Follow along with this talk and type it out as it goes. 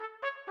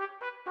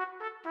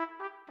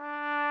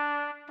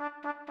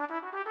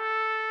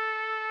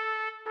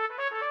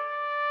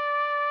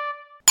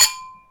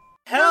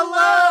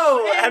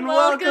Hello, and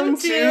welcome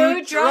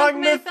to Drunk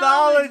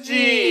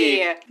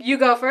Mythology. You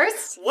go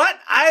first. What?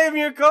 I am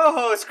your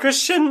co-host,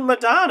 Christian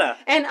Madonna.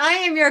 And I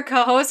am your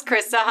co-host,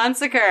 Krista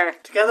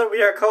Hunsaker. Together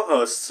we are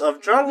co-hosts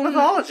of Drunk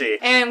Mythology.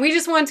 And we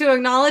just want to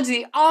acknowledge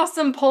the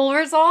awesome poll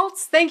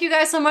results. Thank you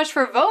guys so much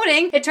for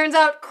voting. It turns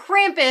out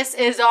Krampus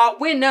is our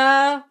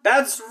winner.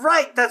 That's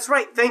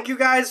right. Thank you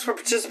guys for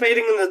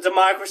participating in the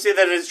democracy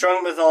that is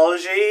Drunk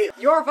Mythology.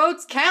 Your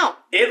votes count.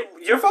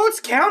 Your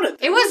votes counted.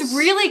 It was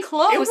really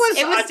close. It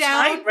was a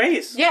tight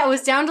race. Yeah, it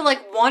was down to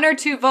like 1 or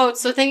 2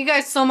 votes. So thank you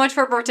guys so much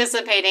for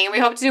participating. And we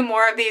hope to do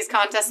more of these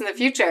contests in the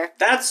future.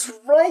 That's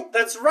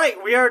right.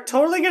 We are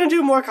totally going to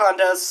do more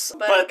contests.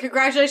 But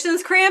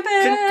congratulations,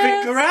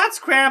 Krampus. Congrats,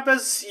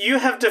 Krampus. You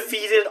have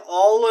defeated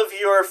all of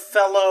your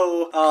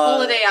fellow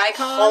holiday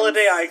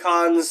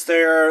icons.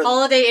 They're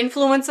holiday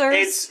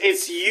influencers.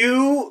 It's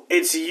you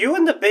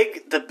and the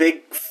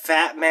big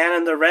fat man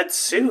in the red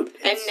suit.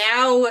 And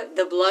now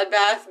the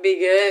bloodbath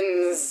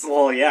begins.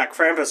 Well, yeah,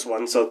 Krampus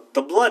won, so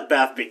the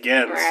bloodbath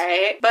begins.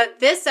 Right. But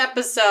this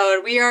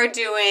episode, we're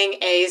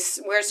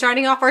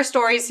starting off our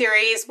story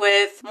series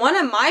with one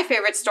of my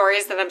favorite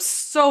stories that I'm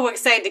so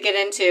excited to get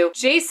into,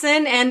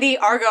 Jason and the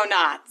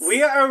Argonauts.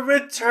 We are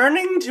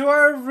returning to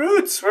our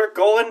roots. We're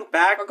going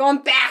back. We're going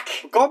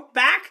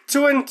back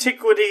to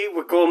antiquity.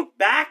 We're going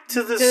back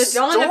to the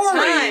dawn of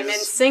time and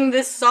sing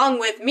this song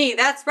with me.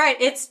 That's right.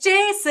 It's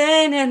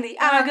Jason and the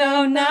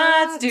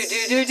Argonauts. Do.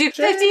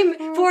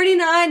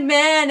 49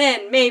 men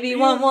and maybe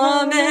one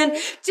woman.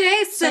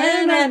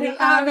 Jason and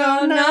the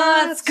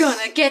Argonauts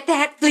gonna get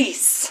that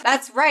fleece.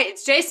 That's right.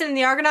 It's Jason and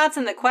the Argonauts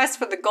and the quest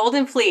for the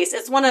Golden Fleece.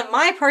 It's one of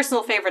my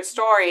personal favorite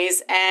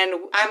stories, and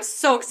I'm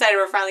so excited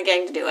we're finally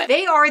getting to do it.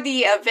 They are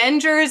the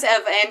Avengers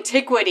of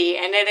antiquity,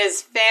 and it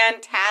is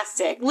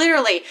fantastic.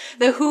 Literally,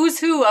 the who's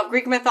who of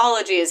Greek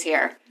mythology is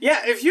here.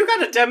 Yeah, if you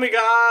got a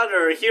demigod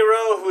or a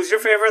hero who's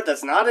your favorite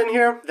that's not in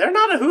here, they're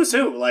not a who's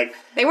who. Like,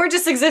 they weren't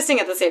just existing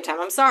at the same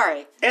time. I'm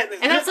sorry. And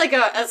that's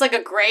like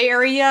a gray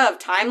area of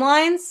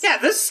timelines. Yeah,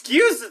 this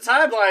skews the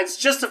timelines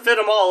just to fit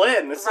them all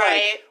in. It's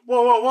right. Like,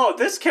 whoa,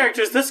 this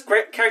character's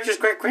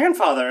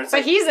great-grandfather.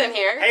 But he's in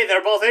here. Hey,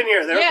 they're both in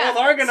here. They're both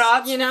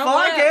Argonauts. You know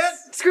Fuck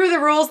it. Screw the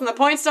rules and the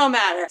points don't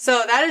matter.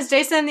 So that is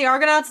Jason and the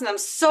Argonauts, and I'm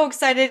so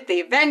excited.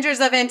 The Avengers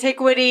of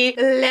Antiquity.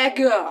 Let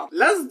go.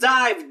 Let's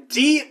dive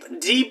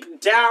deep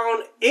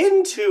down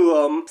into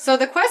them. So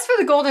the quest for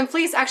the Golden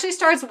Fleece actually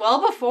starts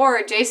well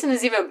before Jason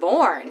is even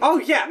born. Oh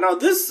yeah, no,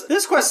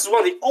 this quest is one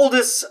of the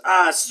oldest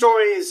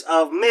stories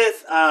of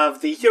myth,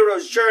 of the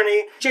hero's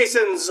journey.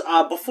 Jason's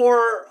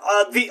before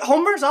the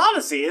Homer's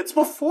Odyssey. It's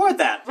before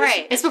that.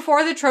 Right. It's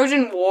before the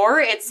Trojan War.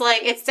 It's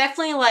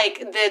definitely like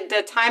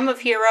the time of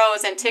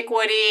heroes,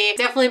 antiquity,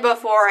 definitely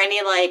before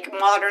any like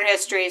modern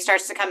history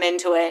starts to come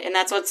into it, and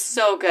that's what's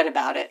so good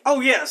about it. Oh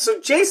yeah, so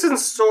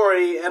Jason's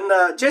story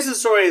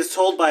is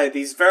told by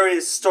these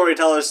various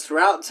storytellers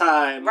throughout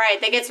time. Right,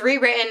 that gets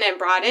rewritten and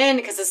brought in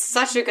because it's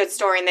such a good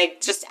story, and they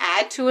just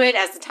add to it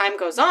as the time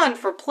goes on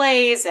for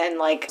plays and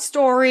like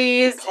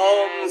stories,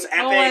 poems,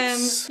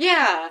 epics.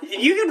 Yeah,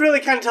 you can really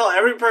kind of tell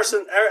every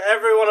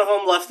one of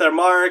them left their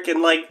mark,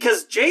 and like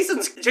because Jason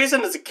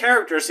as a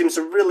character seems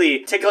to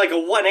really take like a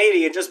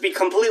 180 and just be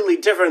completely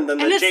different than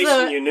the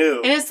Jason you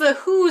knew. And it's the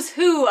who's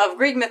who of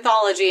Greek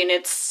mythology, and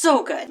it's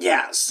so good.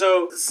 Yeah,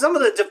 so some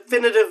of the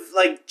definitive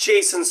like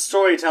Jason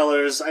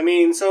storytellers. I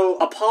mean, so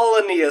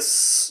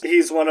Apollonius,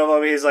 he's one of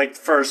them. He's like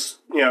first,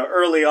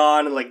 early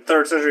on in like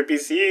 3rd century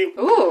BCE.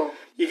 Ooh.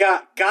 You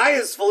got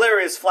Gaius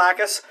Valerius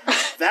Flaccus.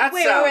 That's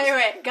wait.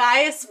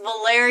 Gaius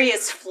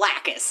Valerius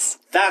Flaccus.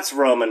 That's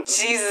Roman.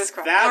 Jesus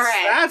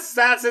Christ.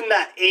 That's in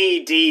that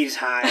AD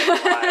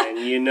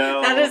timeline,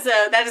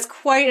 That is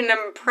quite an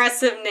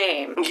impressive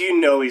name.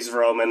 He's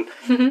Roman.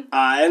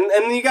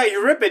 And you got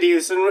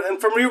Euripides, and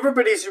from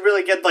Euripides you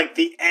really get like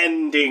the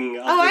ending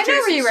of the Jason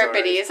know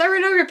Euripides. story. I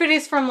know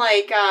Euripides from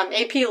like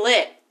AP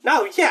Lit.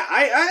 No,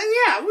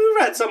 yeah, we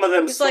read some of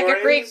them He's stories. Like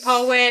a Greek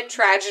poet,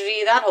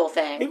 tragedy, that whole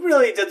thing. He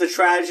really did the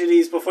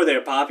tragedies before they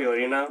were popular,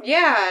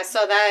 Yeah,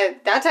 so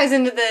that ties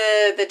into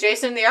the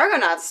Jason and the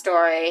Argonauts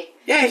story.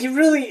 Yeah, he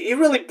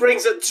really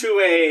brings it to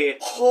a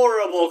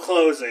horrible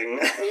closing.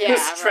 Yeah,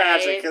 it's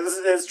tragic.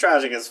 It's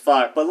tragic as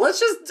fuck. But let's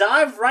just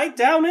dive right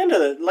down into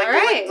it. All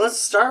right. Let's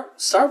start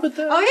with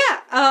that. Oh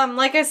yeah.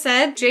 Like I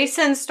said,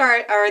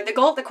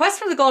 the quest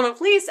for the Golden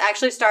Fleece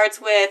actually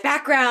starts with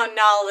background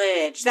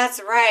knowledge.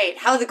 That's right.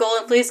 How the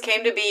Golden Fleece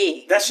came to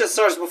be. That shit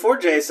starts before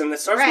Jason. It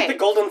starts with the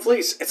Golden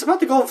Fleece. It's about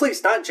the Golden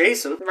Fleece, not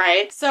Jason.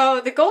 Right. So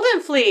the Golden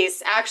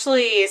Fleece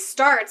actually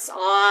starts on,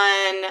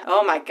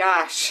 oh my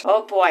gosh.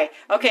 Oh boy.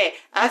 Okay.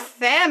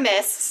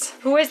 Athamas,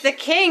 who is the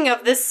king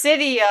of the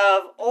city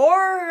of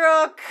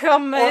Orchomenos.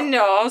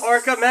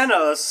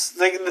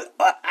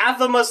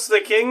 Athamas,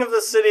 the king of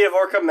the city of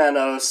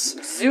Orchomenos.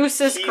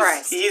 Zeus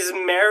Christ. He's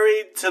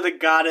married to the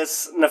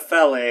goddess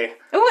Nephele.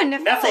 Oh, and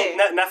Nephele.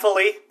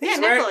 Nephele.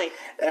 Nephele.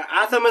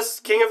 Athamas,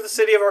 king of the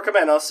city of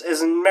Orchomenos,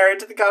 is married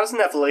to the goddess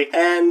Nephele,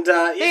 and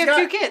they have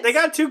 2 kids. They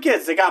got 2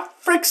 kids. They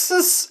got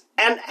Phrixus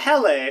And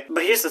Hele,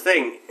 but here's the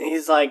thing,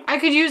 he's like, I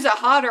could use a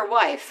hotter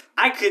wife.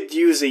 I could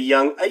use a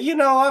young,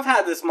 I've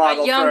had this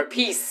model a young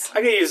piece.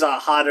 I could use a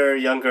hotter,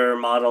 younger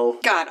model.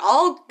 God,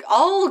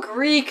 all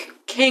Greek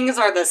kings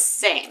are the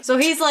same. So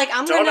he's like,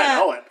 I'm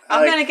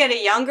gonna get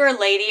a younger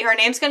lady. Her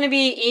name's gonna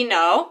be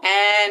Ino,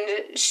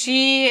 and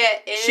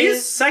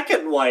she's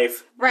second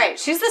wife. Right,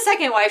 she's the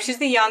second wife. She's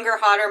the younger,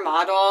 hotter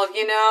model,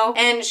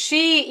 And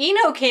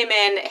Ino came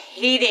in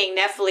hating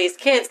Nephili's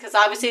kids because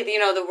obviously,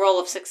 the role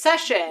of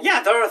succession.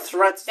 Yeah, there are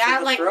threats to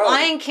the throne.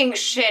 Lion King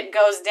shit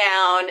goes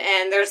down,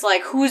 and there's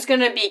who's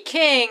gonna be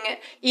king?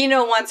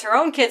 Ino wants her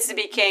own kids to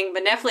be king,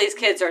 but Nephili's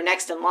kids are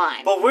next in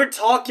line. But we're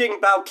talking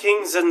about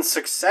kings in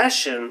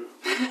succession,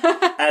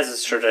 as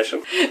is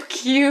tradition.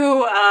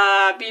 Cue,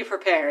 be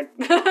prepared.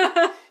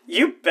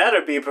 You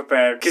better be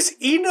prepared,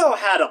 because Ino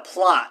had a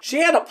plot. She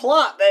had a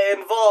plot that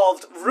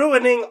involved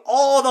ruining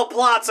all the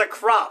plots of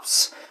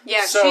crops.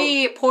 Yeah,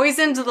 she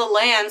poisoned the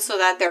land so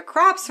that their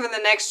crops for the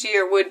next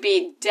year would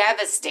be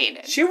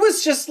devastated. She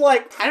was just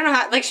like... I don't know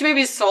how... she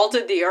maybe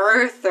salted the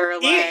earth, or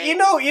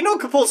Ino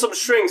could pull some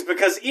strings,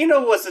 because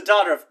Ino was the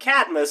daughter of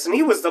Cadmus, and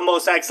he was the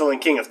most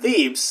excellent king of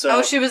Thebes, so...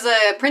 Oh, she was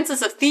a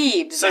princess of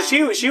Thebes. So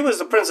she was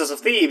the princess of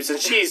Thebes, and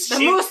she's... the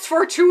most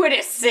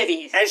fortuitous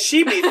city. And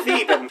she be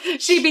Theban.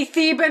 She be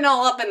Theban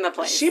all up in the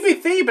place. She be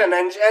Theban,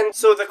 and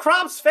so the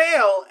crops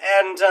fail,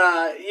 and,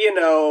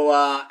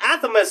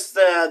 Athamas,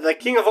 the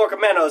king of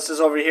Orchomenos,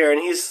 is over here,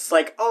 and he's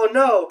like, oh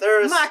no,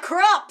 there's... My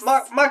crops!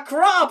 My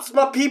crops!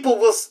 My people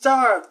will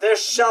starve! There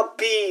shall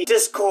be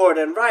discord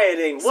and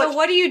rioting. So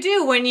what do you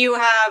do when you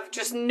have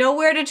just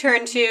nowhere to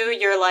turn to?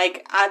 You're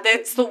like,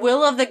 it's the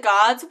will of the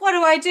gods? What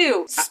do I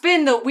do?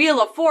 Spin the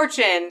wheel of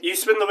fortune. You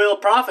spin the wheel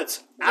of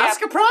prophets.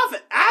 Ask a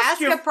prophet.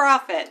 Ask a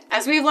prophet.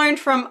 As we've learned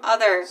from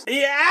others.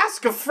 You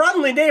ask a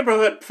friendly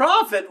neighborhood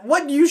prophet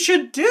what you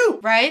should do.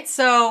 Right?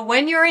 So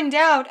when you're in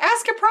doubt,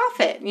 ask a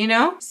prophet,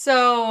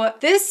 So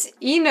this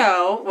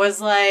Ino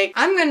was like,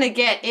 I'm going to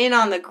get in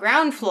on the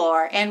ground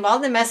floor. And while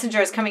the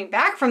messenger is coming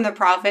back from the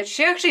prophet,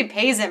 she actually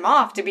pays him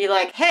off to be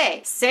like,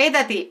 hey, say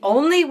that the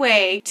only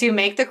way to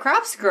make the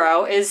crops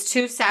grow is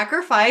to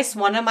sacrifice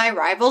one of my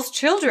rival's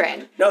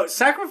children. No,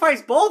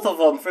 sacrifice both of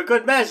them for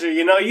good measure.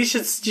 You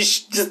should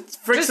just just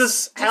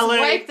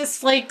wipe the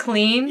slate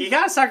clean. You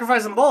gotta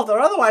sacrifice them both, or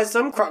otherwise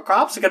some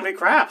crops are gonna be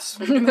craps.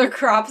 The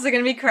crops are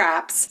gonna be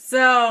craps.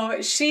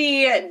 So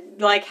she,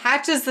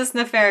 hatches this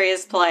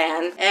nefarious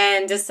plan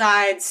and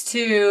decides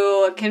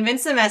to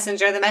convince the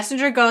messenger. The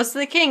messenger goes to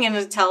the king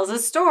and tells a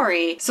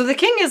story. So the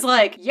king is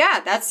like,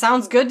 yeah, that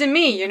sounds good to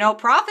me.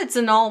 Prophets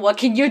and all, what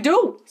can you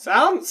do?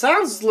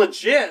 Sounds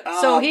legit.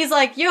 So he's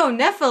like, yo,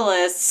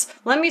 Nephilis,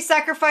 let me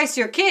sacrifice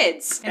your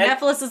kids. And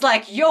Nephilis is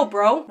like, yo,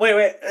 bro.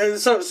 Wait.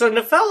 So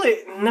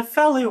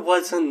Nepheli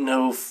wasn't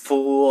no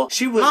fool.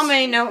 She was...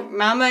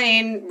 Mama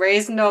ain't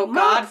raised no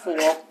god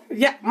fool.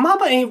 Yeah,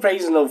 Mama ain't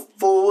raising no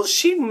fools.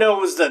 She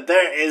knows that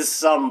there is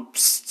some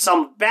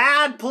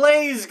bad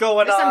plays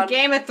going There's on. Some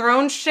Game of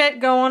Thrones shit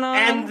going on.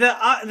 And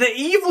the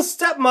evil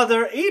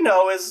stepmother,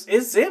 Ino,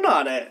 is in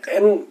on it.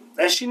 And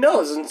she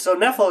knows. And so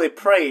Nephili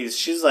prays.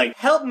 She's like,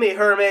 help me,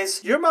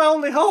 Hermes. You're my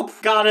only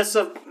hope. Goddess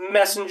of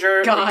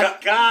messenger.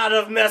 God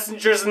of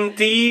messengers and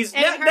these.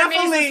 And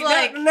Hermes is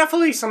like...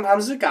 Nephili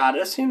sometimes is a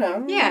goddess,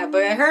 Yeah,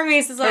 but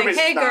Hermes is like, Hermes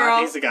hey, is not. girl.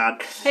 He's a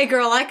god. Hey,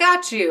 girl, I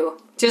got you.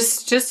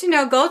 Just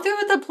go through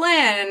with the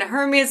plan, and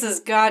Hermes has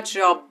got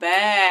your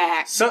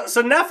back. So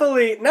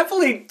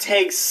Nephili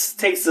takes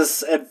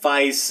this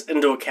advice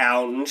into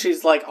account, and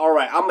she's like, all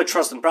right, I'm gonna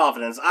trust in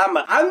Providence. I'm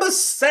gonna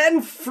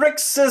send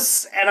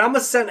Phrixus, and I'm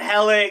gonna send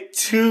Hele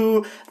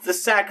to the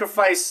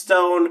sacrifice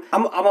stone.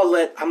 I'm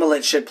gonna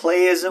let shit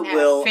play as it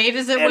will. Fate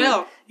as it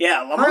will.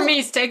 Yeah,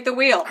 Hermes, take the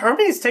wheel.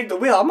 Hermes, take the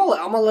wheel. I'm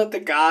gonna let the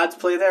gods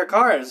play their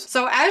cards.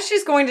 So as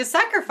she's going to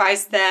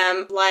sacrifice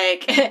them,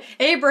 like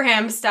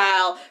Abraham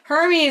style,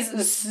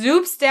 Hermes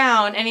swoops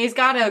down and he's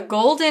got a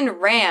golden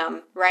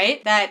ram,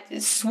 right?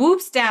 That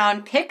swoops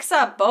down, picks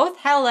up both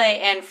Hele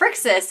and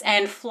Phrixus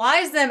and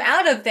flies them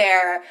out of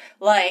there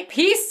like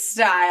peace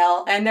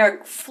style, and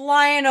they're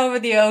flying over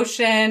the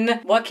ocean.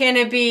 What can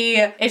it be?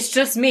 It's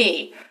just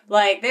me.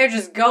 They're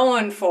just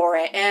going for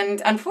it.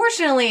 And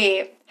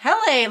unfortunately,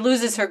 Hele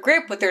loses her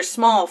grip with her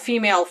small,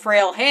 female,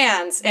 frail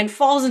hands and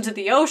falls into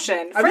the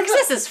ocean.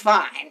 Phrixus is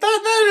fine.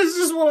 That is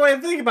just one way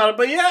of thinking about it,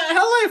 but yeah,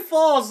 Hele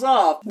falls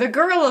off. The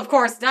girl, of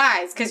course,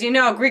 dies, because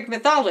Greek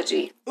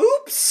mythology.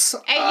 Oops!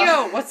 Hey,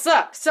 yo, what's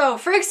up? So,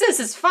 Phrixus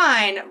is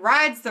fine,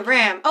 rides the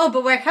ram. Oh,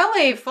 but where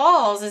Hele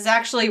falls is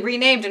actually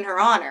renamed in her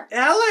honor.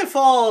 Hele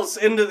falls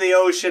into the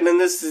ocean, and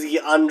this is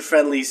the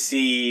unfriendly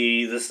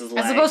sea. This is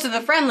as opposed to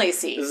the friendly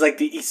sea. This is like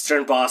the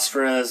Eastern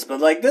Bosphorus, but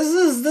this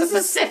is the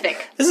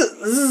Pacific. This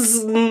is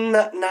is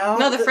now.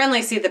 No, the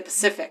Friendly Sea, the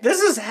Pacific.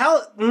 This is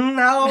hell.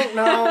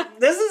 No.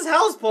 This is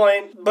Hell's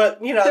Point,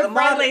 but you know the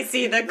Friendly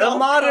Sea, the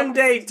modern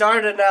day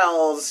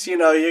Dardanelles. You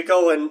know, you're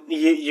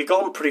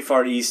going pretty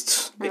far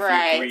east.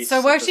 Right.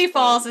 So where she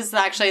falls is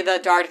actually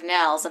the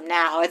Dardanelles of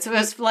now. It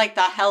was like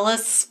the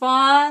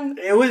Hellespont.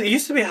 It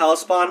used to be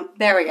Hellespont.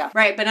 There we go.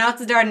 Right, but now it's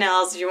the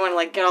Dardanelles if you want to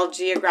like get all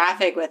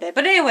geographic with it.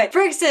 But anyway,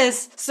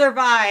 Phrixus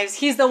survives.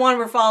 He's the one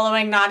we're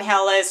following, not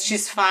Hellas.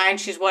 She's fine.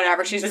 She's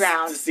whatever. She's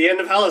drowned. It's the end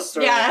of Hellas'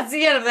 story. Yeah, that's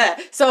the end of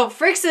that. So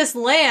Phrixus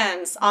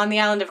lands on the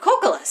island of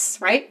Cocolus,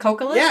 right?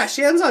 Cocolus? Yeah,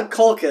 she ends on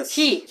Colchis.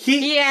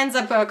 He ends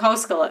up at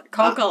Cocolus.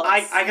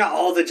 I got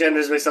all the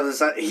genders mixed up this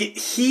time.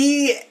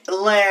 He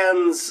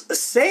lands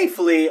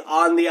safely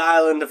on the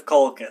island of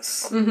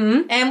Colchis.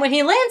 Mm-hmm. And when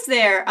he lands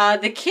there,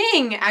 the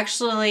king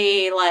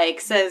actually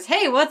says,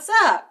 "Hey, what's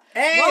up?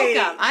 Hey,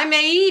 welcome. I'm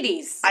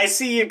Aedes. I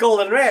see your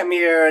golden ram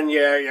here and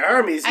your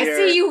Hermes here. I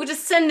see you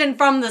descending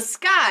from the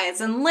skies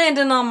and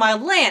landing on my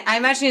land." I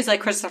imagine he's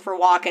like Christopher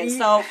Walken. Yeah.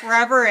 So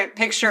forever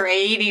picture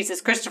Aedes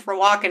as Christopher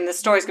Walken. This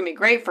story's gonna be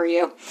great for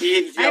you.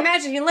 Yep. I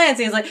imagine he lands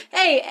and he's like,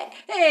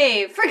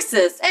 "Hey,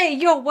 Phrixus. Hey,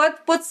 yo,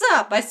 what's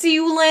up? I see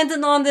you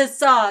landing on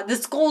this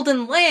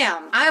golden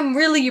lamb. I'm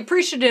really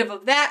appreciative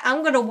of that.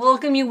 I'm gonna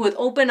welcome you with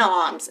open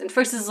arms." And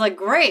Phrixus is like,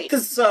 "Great.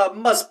 This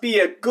must be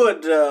a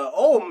good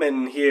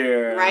omen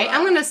here." Right?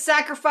 I'm gonna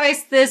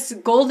sacrifice this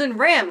golden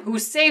ram who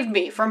saved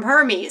me from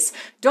Hermes.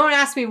 Don't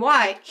ask me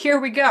why. Here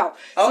we go.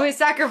 Oh. So he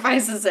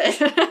sacrifices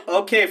it.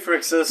 Okay,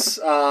 Phrixus.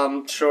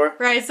 Sure.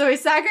 Right, so he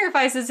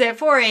sacrifices it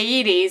for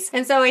Aedes.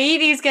 And so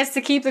Aedes gets to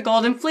keep the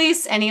golden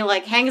fleece and he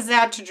hangs it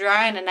out to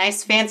dry in a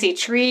nice fancy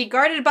tree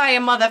guarded by a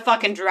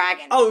motherfucking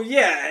dragon. Oh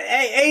yeah,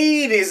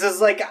 Aedes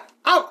is like,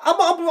 I'm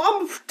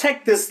gonna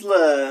protect this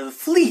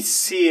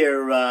fleece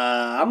here.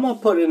 I'm gonna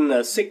put it in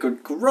a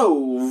sacred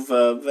grove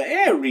of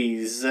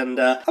Ares, and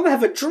I'm gonna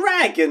have a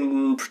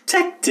dragon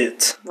protect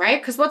it. Right?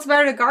 Because what's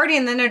better a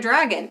guardian than a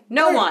dragon?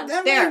 No one.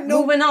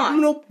 Moving on.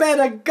 No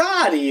better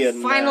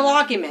guardian. Final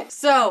argument.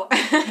 So,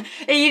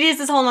 Aedes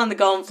is holding on the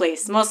golden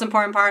fleece. The most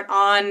important part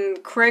on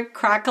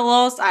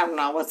Krakalos. I don't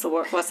know what's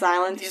the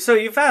island. So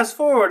you fast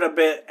forward a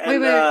bit,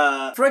 and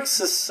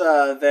Phrixus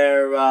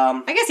there.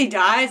 I guess he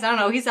dies. I don't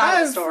know. He's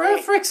out of the story.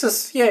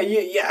 Phrixus, yeah.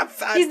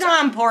 He's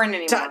not important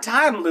anymore.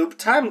 Time loop,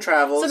 time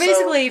travel. So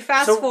basically,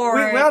 fast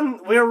forward.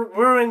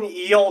 We're in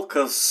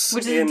Iolcus,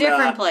 which is a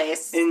different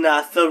place in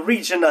the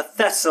region of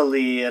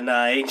Thessaly in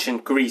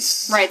ancient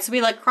Greece. Right. So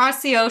we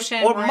cross the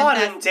ocean. Or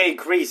modern day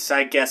Greece,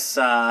 I guess.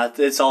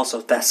 It's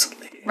also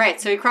Thessaly.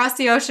 Right, so we cross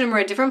the ocean, we're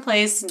in a different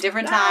place,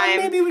 different time.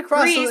 Maybe we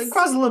cross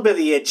a little bit of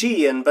the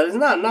Aegean, but it's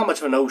not much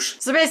of an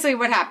ocean. So basically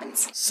what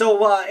happens?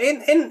 So,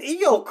 in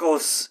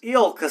Iolcus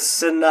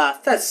in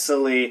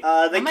Thessaly,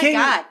 the king... Oh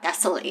my god,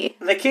 Thessaly.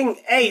 The king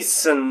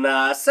Aeson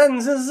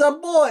sends his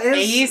boy...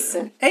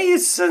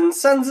 Aeson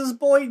sends his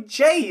boy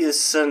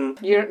Jason.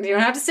 You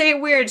don't have to say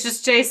it weird, it's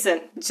just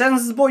Jason.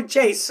 Sends his boy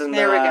Jason.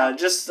 There we go.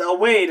 Just a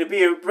way to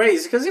be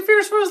raised, because he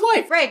fears for his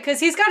life. Right, because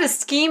he's got a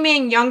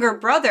scheming younger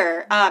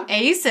brother,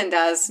 Aeson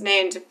does,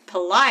 named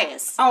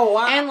Pelias. Oh,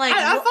 wow. And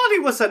I thought he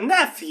was a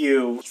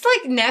nephew. He's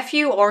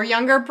nephew or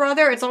younger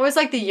brother. It's always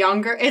the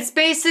younger. It's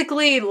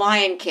basically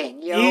Lion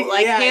King,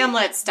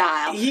 Hamlet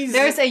style.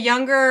 There's a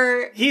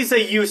younger... He's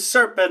a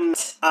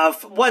usurpant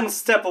of one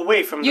step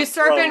away from the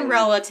throne. Usurpant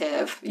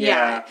relative.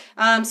 Yeah.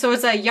 So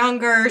it's a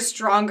younger,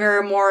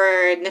 stronger,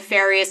 more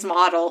nefarious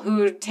model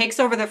who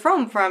takes over the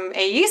throne from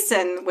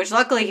Aeson, which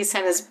luckily he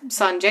sent his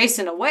son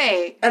Jason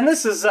away. And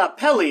this is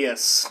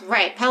Peleus.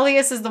 Right.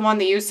 Peleus is the one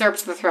that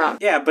usurps the throne.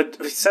 Yeah, but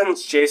he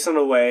sends Jason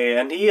away,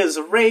 and he is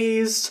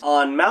raised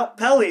on Mount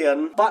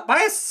Pelion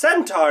by a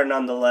centaur,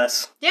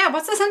 nonetheless. Yeah,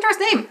 what's the centaur's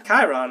name?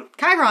 Chiron.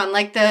 Chiron,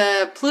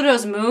 the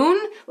Pluto's moon,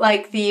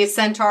 the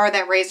centaur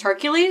that raised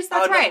Hercules.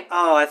 That's right.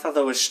 Oh, I thought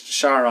that was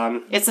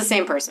Charon. It's the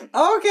same person.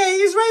 Okay,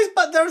 he's raised,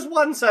 but there's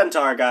one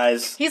centaur,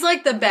 guys. He's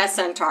the best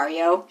centaur,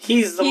 yo.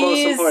 He's the most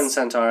important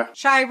centaur.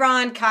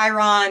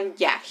 Chiron,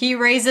 yeah, he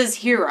raises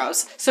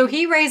heroes. So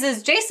he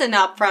raises Jason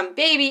up from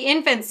baby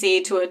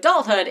infancy to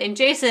adulthood, and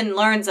Jason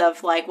learns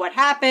of what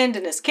happened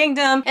in his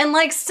kingdom, and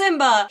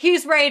Simba,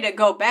 he's ready to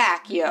go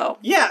back, yo.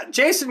 Yeah,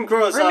 Jason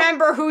grows up.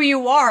 Remember who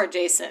you are,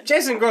 Jason.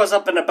 Jason grows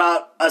up in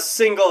about a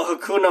single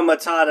Hakuna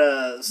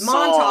Matata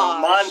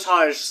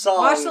montage song.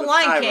 Watch The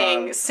Lion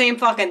King, same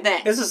fucking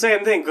thing. It's the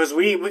same thing, because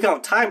we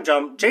got time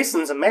jump.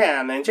 Jason's a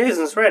man, and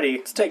Jason's ready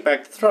to take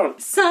back the throne.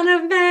 Son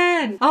of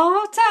man,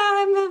 all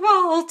time of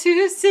all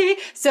to see.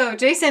 So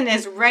Jason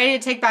is ready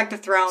to take back the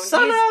throne.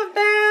 Son of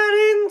man,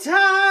 in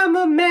time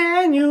a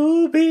man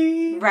you'll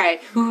be.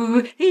 Right.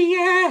 Ooh,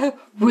 yeah,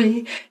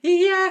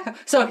 yeah.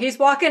 So he's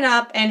walking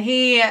up and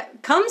he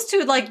comes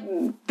to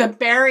the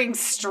Bering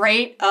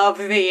Strait of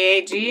the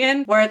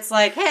Aegean where it's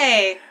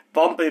hey.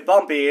 Bumpy.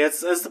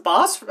 It's the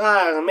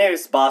Bosphorus. Maybe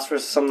it's the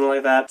Bosphorus or something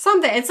like that.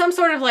 It's some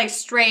sort of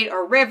strait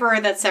or river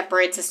that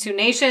separates his two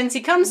nations.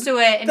 He comes to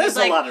it and there's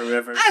he's a lot of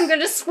rivers. I'm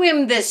gonna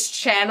swim this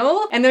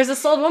channel. And there's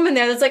this old woman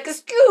there that's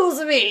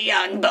excuse me,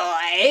 young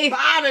boy.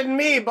 Pardon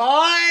me,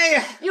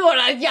 boy. You're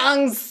a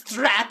young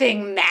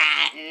strapping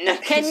man.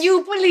 Can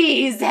you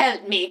please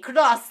help me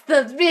cross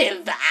the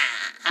river?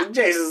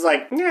 Jason's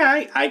like,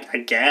 yeah, I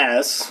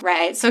guess.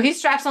 Right, so he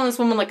straps on this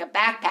woman like a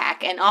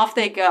backpack, and off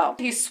they go.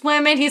 He's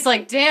swimming, he's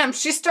like, damn,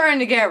 she's starting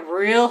to get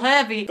real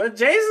heavy. But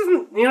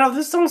Jason,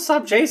 this don't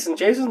stop Jason.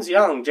 Jason's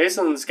young.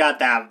 Jason's got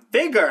that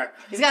vigor.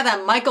 He's got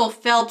that Michael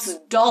Phelps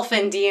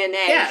dolphin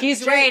DNA. Yeah,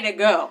 he's ready to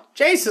go.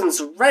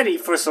 Jason's ready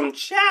for some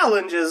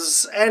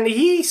challenges, and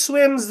he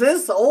swims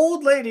this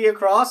old lady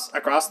across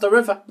the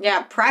river.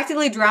 Yeah,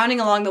 practically drowning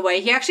along the way.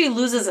 He actually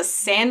loses a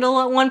sandal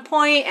at one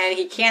point, and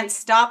he can't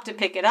stop to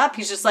pick it up.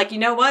 He's just like, you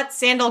know what?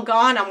 Sandal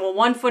gone. I'm a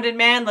one-footed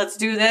man. Let's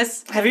do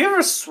this. Have you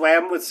ever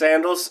swam with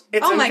sandals?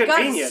 It's inconvenient. My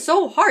god, it's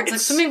so hard. It's like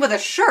swimming with a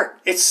shirt.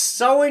 It's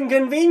so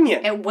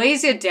inconvenient. It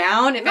weighs you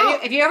down.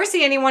 If you ever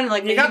see anyone in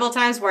medieval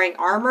times wearing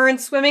armor and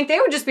swimming, they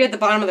would just be at the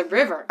bottom of the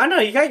river. I know,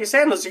 you got your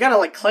sandals. You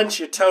gotta clench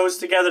your toes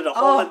together to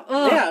hold it.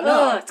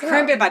 It's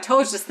cramping my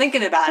toes just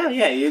thinking about it.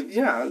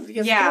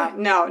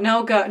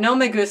 No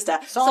me gusta.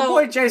 So our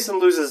boy Jason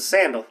loses a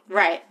sandal.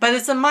 Right, but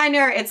it's a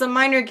minor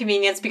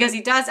inconvenience because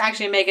he does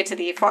actually make it to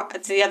the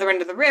other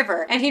end of the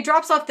river, and he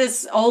drops off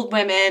this old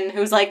woman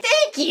who's like,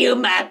 "Thank you,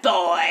 my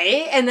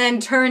boy," and then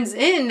turns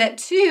in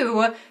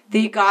to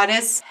the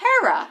goddess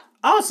Hera.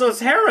 Oh, so it's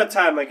Hera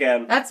time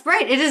again. That's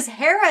right. It is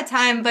Hera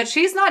time, but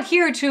she's not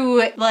here to,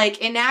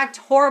 enact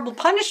horrible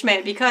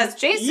punishment because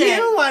Jason...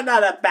 You are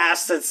not a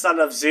bastard son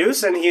of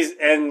Zeus,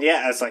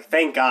 it's like,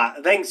 thank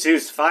God. Thank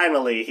Zeus,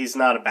 finally, he's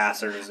not a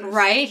bastard of Zeus.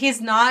 Right? He's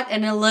not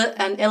an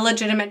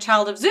illegitimate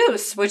child of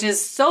Zeus, which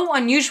is so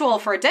unusual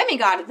for a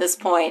demigod at this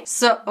point.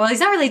 So, well, he's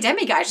not really a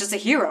demigod, he's just a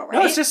hero, right?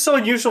 No, it's just so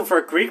unusual for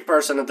a Greek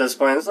person at this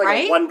point. It's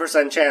like a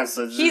 1% chance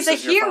that Zeus he's a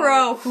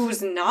hero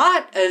who's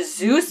not a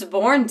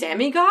Zeus-born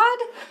demigod?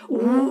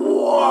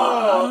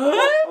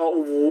 Whoa!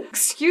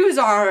 Excuse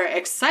our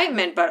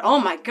excitement, but oh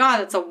my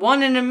god, it's a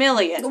 1 in a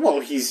million. Well,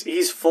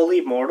 he's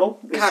fully mortal.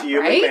 He's a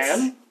human right?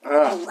 man.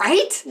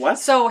 Right? What?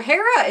 So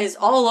Hera is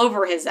all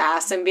over his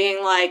ass and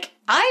being like,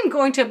 I'm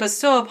going to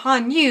bestow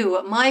upon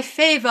you my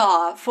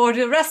favor for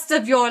the rest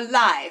of your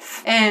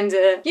life. And,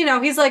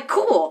 he's like,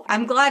 cool.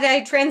 I'm glad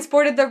I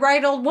transported the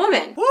right old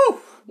woman.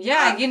 Woo!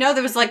 Yeah,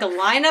 there was a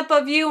lineup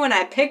of you and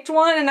I picked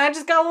one and I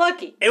just got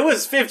lucky. It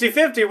was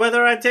 50-50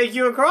 whether I take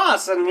you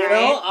across. And,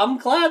 I'm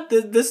glad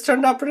that this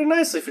turned out pretty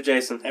nicely for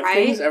Jason.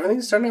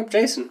 Everything's turning up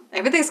Jason.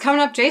 Everything's coming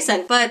up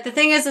Jason. But the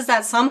thing is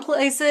that some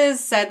places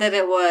said that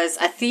it was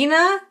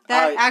Athena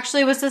that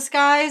actually was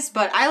disguised.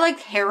 But I like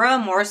Hera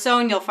more so,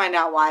 and you'll find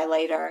out why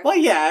later. Well,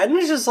 yeah, and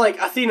it's just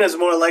Athena's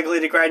more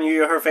likely to grant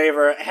you her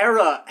favor.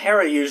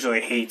 Hera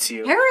usually hates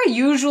you. Hera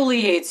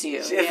usually hates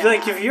you.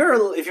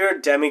 If you're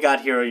a demigod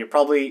hero, you're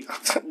probably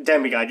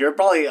demigod. You're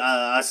probably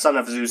a son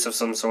of Zeus of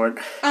some sort.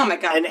 Oh my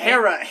god. And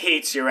Hera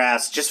hates your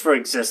ass just for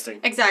existing.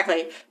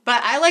 Exactly.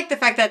 But I like the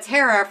fact that it's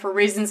Hera for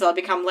reasons that'll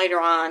become later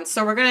on.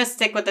 So we're gonna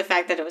stick with the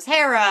fact that it was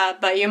Hera,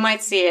 but you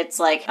might see it's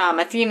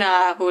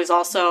Athena, who is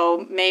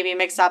also maybe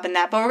mixed up in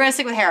that. But we're gonna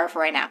stick with Hera for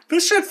right now.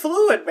 This shit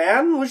fluid,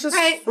 man.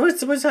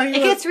 It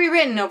gets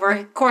rewritten over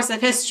the course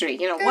of history.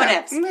 What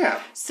ifs. Yeah.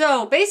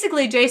 So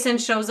basically, Jason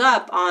shows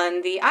up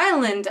on the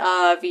island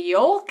of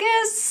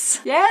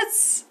Iolcus.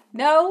 Yes.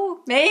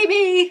 No,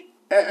 maybe.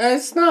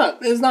 It's not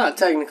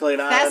technically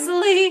an island.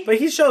 Thessaly? But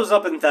he shows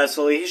up in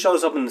Thessaly. He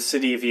shows up in the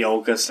city of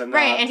Iolcus.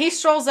 And he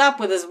strolls up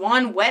with his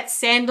one wet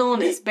sandal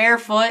and his bare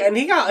foot. And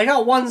he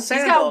got one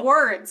sandal. He's got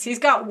words. He's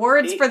got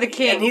words for the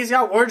king. And he's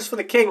got words for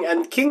the king.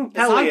 And King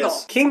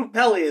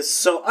Peleus,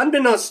 so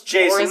unbeknownst to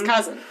Jason... Or his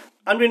cousin.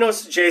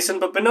 Unbeknownst to Jason,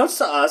 but beknownst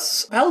to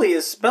us,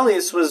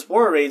 Peleus was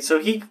worried, so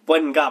he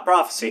went and got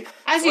prophecy.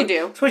 As you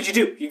do. That's what you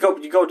do. You go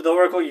to the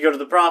oracle, you go to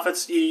the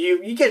prophets,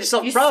 you get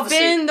yourself prophecy.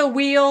 You spin the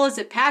wheel. Is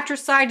it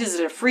patricide? Is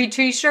it a free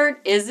t-shirt?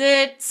 Is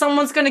it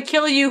someone's gonna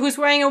kill you who's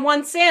wearing a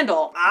one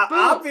sandal?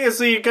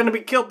 Obviously, you're gonna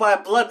be killed by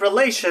a blood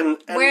relation.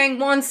 Wearing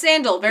one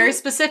sandal, very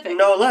specific.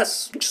 No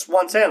less, just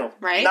one sandal.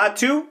 Right. Not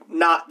 2,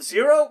 not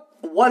 0.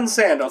 One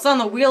sandal. It's on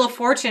the Wheel of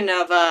Fortune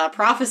of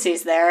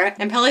prophecies there.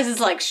 And Peleus is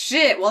like,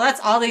 shit, well, that's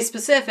oddly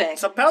specific.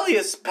 So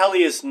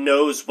Peleus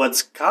knows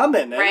what's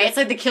coming. Right? It's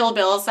like the Kill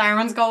Bill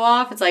sirens go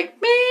off. It's like,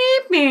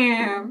 beep, beep,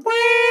 beep,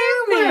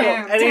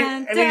 beep.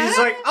 And he's just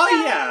like,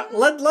 oh yeah,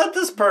 let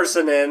this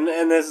person in.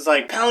 And this is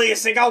like,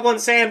 Peleus, they got one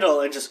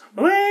sandal. And just,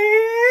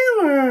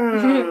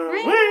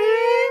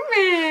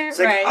 it's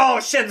like,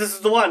 oh shit, this is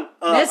the one.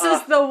 This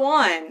is the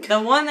one.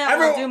 The one that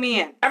will do me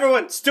in.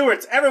 Everyone,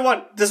 stewards,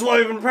 everyone, this is what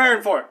we've been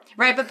preparing for.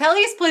 Right, but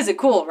Peleus plays it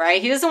cool,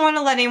 right? He doesn't want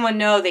to let anyone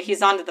know that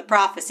he's onto the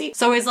prophecy.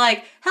 So he's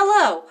like,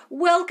 hello,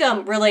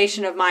 welcome,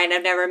 relation of mine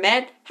I've never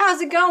met.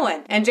 How's it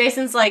going? And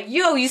Jason's like,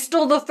 yo, you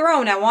stole the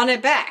throne, I want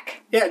it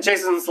back. Yeah,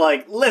 Jason's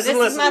like, listen.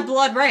 This is my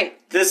blood right.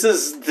 This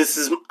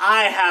is,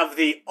 I have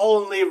the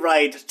only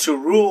right to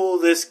rule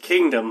this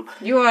kingdom.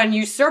 You are an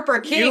usurper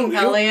king,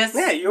 Peleus.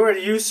 You're a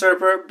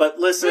usurper, but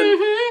listen,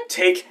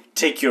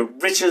 take your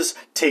riches,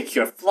 take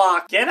your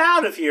flock, get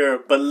out of here,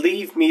 but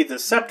leave me the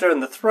scepter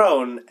and the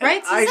throne,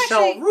 and I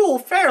shall rule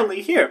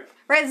fairly here.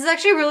 Right, this is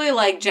actually really,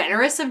 like,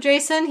 generous of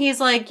Jason. He's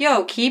like,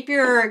 yo, keep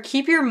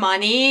your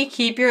money,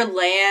 keep your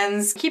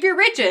lands, keep your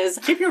riches.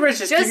 Keep your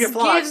riches, keep your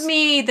flocks. Just give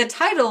me the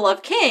title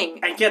of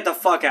king. And get the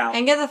fuck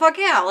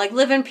out. Like,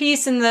 live in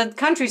peace in the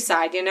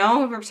countryside, you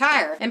know?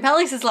 Retire. And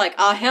Peleus is like,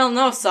 oh, hell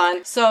no,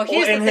 son. So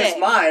here's the thing. In his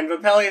mind,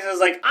 but Peleus is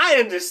like, I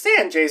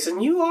understand,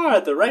 Jason, you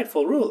are the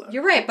rightful ruler.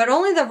 You're right, but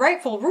only the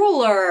rightful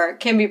ruler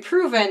can be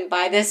proven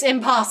by this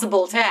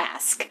impossible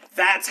task.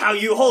 That's how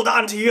you hold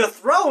on to your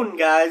throne,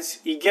 guys.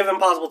 You give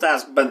impossible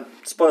tasks, but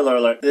spoiler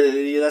alert,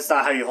 that's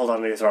not how you hold on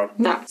to your throne.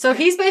 No. So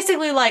he's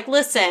basically like,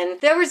 listen,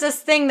 there was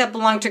this thing that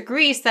belonged to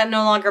Greece that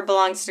no longer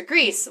belongs to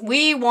Greece.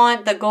 We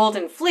want the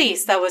golden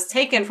fleece that was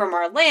taken from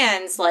our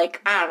lands,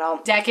 like, I don't know,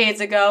 decades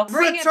ago.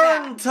 Bring it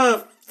back. Return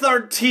to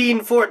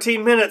 13,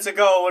 14 minutes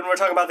ago when we're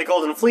talking about the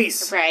Golden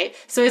Fleece. Right.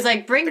 So he's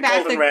like, bring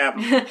back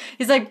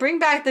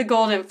the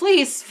Golden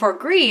Fleece for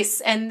Greece,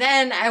 and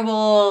then I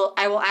will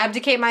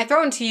abdicate my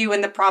throne to you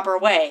in the proper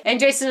way. And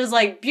Jason is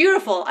like,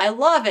 beautiful, I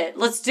love it,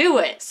 let's do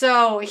it.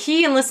 So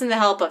he enlists the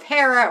help of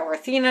Hera or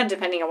Athena,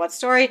 depending on what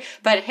story,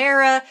 but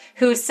Hera,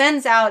 who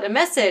sends out a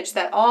message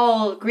that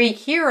all Greek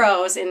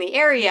heroes in the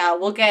area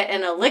will get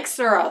an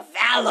elixir of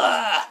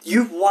valor.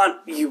 You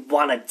want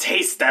to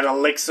taste that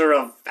elixir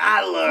of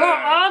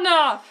valor.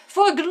 Honor,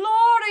 for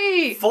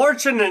glory!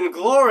 Fortune and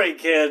glory,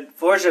 kid.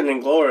 Fortune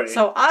and glory.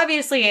 So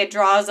obviously it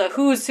draws a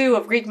who's who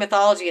of Greek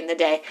mythology in the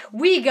day.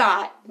 We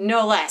got,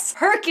 no less,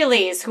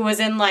 Hercules, who was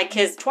in like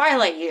his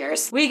twilight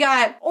years. We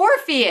got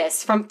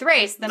Orpheus from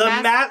Thrace. The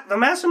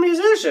master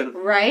musician.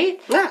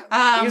 Right?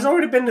 Yeah. He's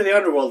already been to the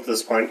underworld at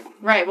this point.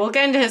 Right, we'll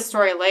get into his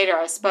story later,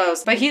 I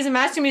suppose. But he's a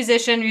master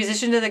musician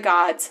to the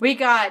gods. We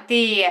got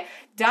the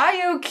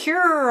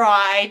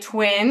Dioscuri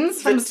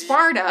twins from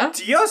Sparta.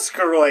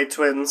 Dioscuri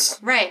twins.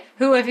 Right,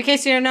 who, if in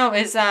case you don't know,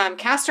 is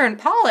Castor and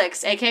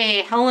Pollux,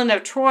 aka Helen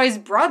of Troy's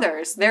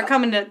brothers. They're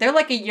they're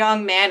like a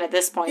young man at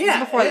this point. Yeah,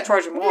 before the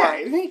Trojan War.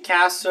 Yeah,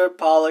 Castor,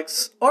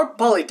 Pollux, or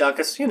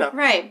Polydeucus, you know.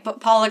 Right, but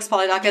Pollux,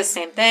 Polydeucus,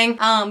 same thing.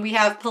 We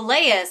have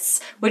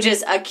Peleus, which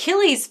is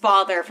Achilles'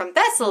 father from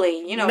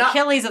Thessaly. You know,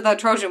 Achilles of the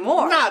Trojan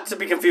War. Not to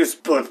be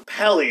confused with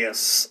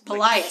Peleus.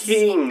 The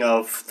king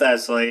of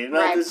Thessaly. No,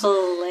 right,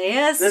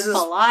 Peleus. This is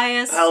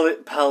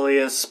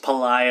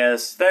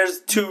Peleus. There's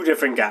two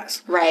different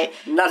guys. Right.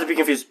 Not to be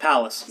confused with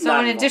Pallas. So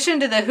in addition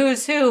to the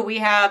who's who, we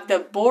have the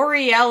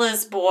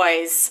Borealis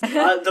boys.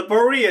 The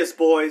Boreas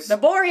boys. The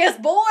Boreas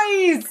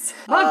boys!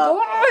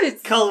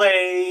 Boys!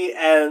 Calais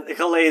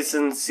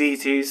and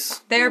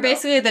Cetes. They're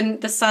basically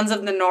the sons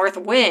of the North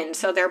Wind,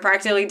 so they're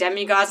practically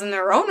demigods in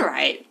their own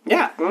right.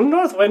 Yeah,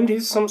 North Wind,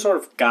 he's some sort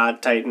of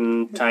god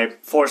titan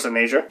type force of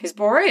nature. He's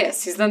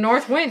Boreas. He's the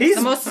North Wind. He's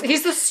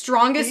the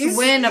strongest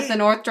wind of the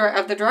north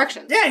of the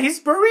directions. Yeah, he's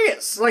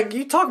Boreas. Like,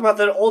 you talk about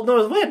the old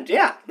North Wind.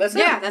 Yeah, that's him.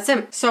 Yeah, that's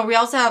him. So we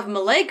also have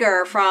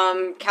Meleager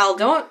from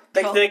Caledon.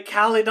 The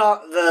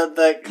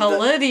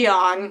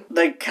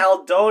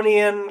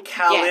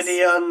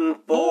Caledonian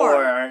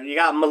boar. You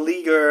got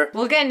Meleager.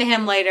 We'll get into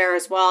him later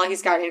as well.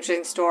 He's got an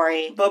interesting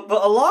story. But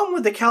along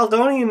with the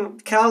Caledonian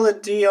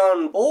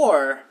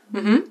boar,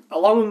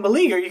 along with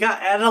Meleager, you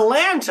got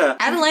Atalanta.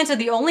 Atalanta,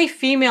 the only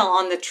female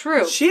on the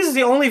troop. She's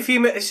the only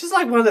female. She's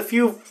like one of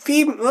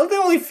the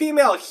only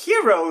female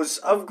heroes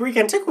of Greek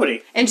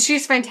antiquity. And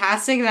she's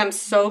fantastic, and I'm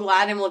so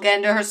glad, and we'll get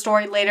into her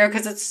story later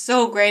because it's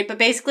so great. But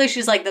basically,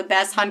 she's like the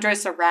best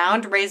huntress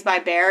around, raised by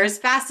bears,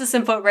 fastest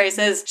in foot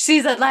races.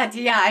 She's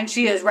Atlantia, and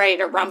she is ready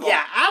to rumble.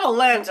 Yeah,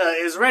 Atalanta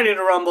is ready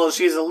to rumble.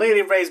 She's a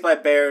lady raised by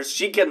bears.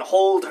 She can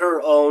hold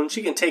her own.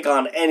 She can take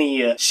on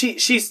any. She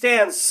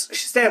stands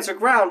her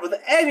ground with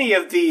any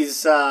of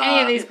these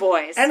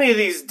boys. Any of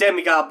these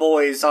demigod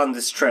boys on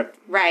this trip.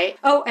 Right.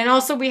 Oh, and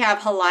also we have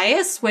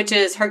Hylas, which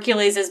is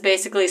Hercules'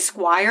 basically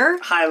squire.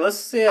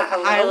 Hylas, yeah.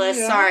 Hylas,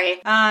 yeah.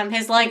 Sorry.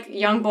 His, like,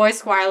 young boy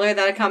squire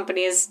that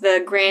accompanies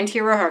the grand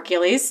hero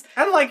Hercules.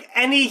 And, like,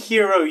 any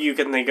hero you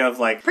can think of,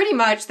 like... Pretty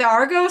much. The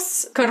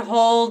Argos could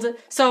hold...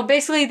 So,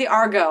 basically, the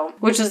Argo,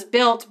 which was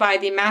built by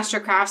the master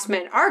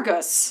craftsman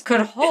Argus,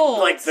 could hold...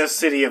 Like, the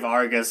city of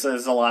Argus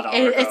is a lot of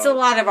Argo. It's a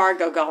lot of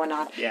Argo going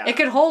on. Yeah. It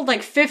could hold,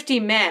 like, 50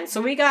 men.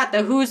 So we got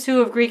the who's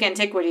who of Greek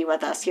antiquity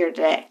with us here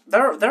today.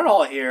 They're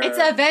all here.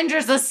 It's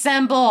Avengers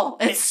Assemble.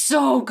 It's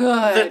so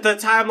good. The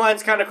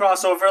timelines kind of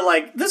cross over.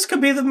 Like, this could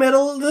be the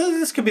middle,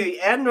 this could be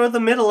the end or the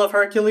middle of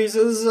Hercules'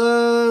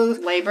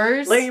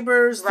 labors.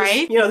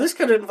 Right? This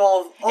could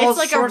involve all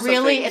sorts of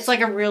things. It's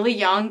like a really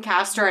young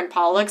Castor and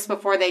Pollux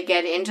before they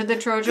get into the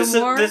Trojan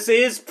War. This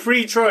is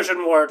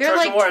pre-Trojan War. They're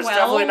Trojan like War has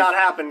definitely not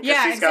happened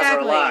because these guys are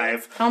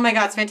alive. Oh my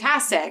god, it's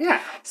fantastic. Yeah.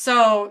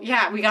 So,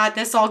 yeah, we got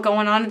this all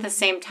going on at the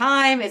same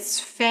time. It's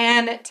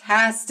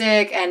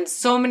fantastic and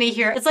so many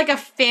heroes. It's like a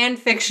fan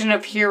fiction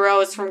of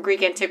heroes from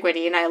Greek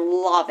antiquity and I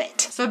love it.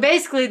 So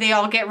basically they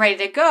all get ready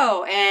to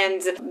go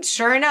and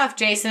sure enough,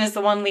 Jason is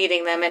the one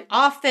leading them and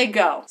off they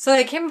go. So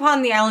they came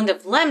upon the island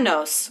of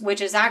Lemnos, which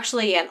is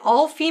actually an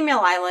all-female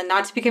island,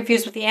 not to be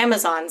confused with the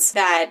Amazons,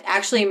 that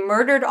actually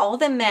murdered all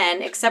the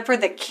men except for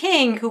the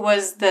king who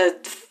was the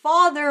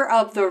father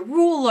of the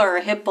ruler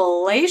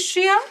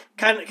Hippolyta.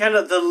 kind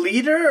of the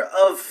leader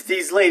of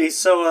these ladies.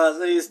 So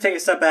let's take a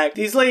step back.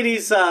 These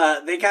ladies,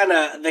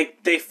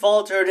 they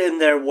faltered in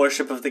their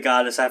worship of the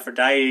goddess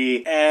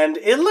Aphrodite, and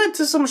it led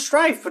to some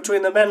strife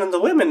between the men and the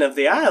women of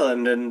the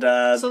island. And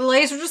so the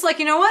ladies were just like,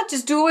 you know what?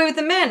 Just do away with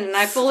the men, and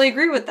I fully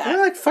agree with that.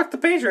 they're like, fuck the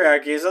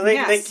patriarchy. So they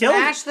killed.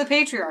 Smash the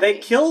patriarchy. They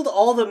killed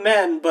all the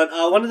men, but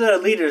one of the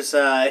leaders,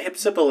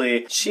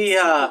 Hypsipyle,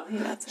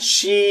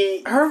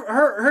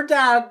 her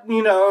dad,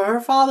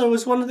 her father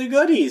was one of the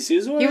goodies. He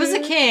was a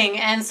king,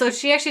 and so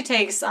she actually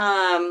takes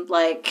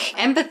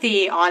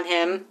empathy on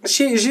him.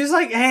 She's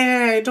like,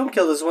 hey, don't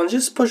kill this one.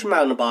 Just push him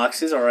out in a box.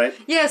 He's all right.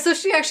 Yeah, so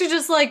she actually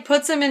just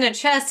puts him in a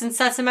chest and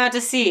sets him out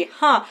to sea.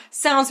 Huh?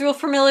 Sounds real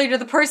familiar to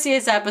the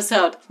Perseus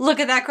episode. Look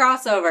at that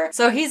crossover.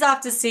 So he's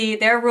off to sea.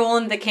 They're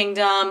ruling the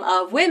kingdom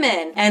of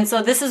women, and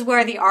so this is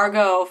where the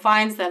Argo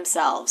finds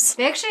themselves.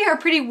 They actually are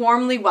pretty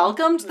warmly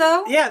welcomed,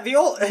 though. Yeah, the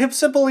old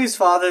Hypsipyle's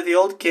father, the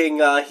old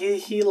king,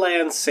 he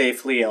lands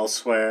safely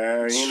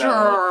elsewhere.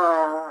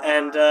 Sure.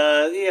 And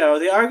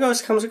the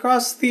Argos comes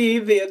across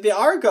the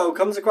Argo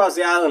comes across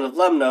the island of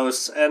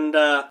Lemnos, and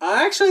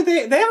actually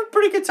they have a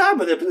pretty good time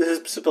with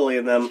Hypsipyle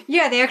and them.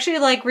 Yeah, they actually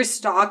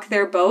restock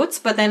their boats,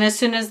 but then as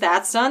soon as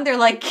that's done, they're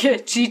like,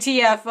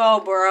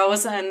 GTFO,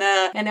 bros, and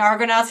the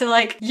Argonauts are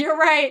like, you're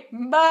right,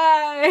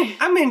 bye.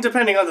 I mean,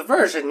 depending on the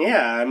version,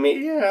 yeah. I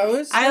mean,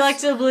 I like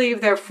to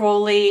believe they're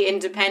fully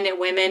independent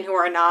women who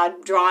are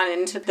not drawn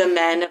into the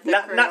men of the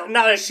crew.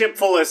 Not a ship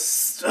full of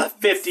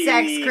 50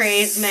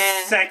 sex-crazed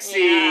men.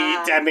 Sexy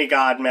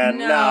demigod men.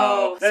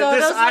 No. So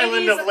this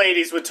island ladies, of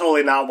ladies would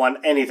totally not want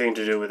anything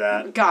to do with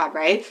that. God,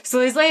 right? So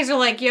these ladies are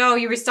like, yo,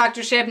 you restocked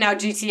your ship, now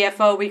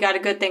GTFO, we got a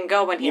good thing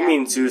going here. You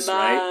mean Zeus,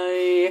 bye.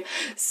 Right?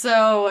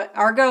 So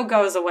Argo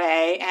goes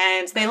away,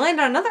 and they land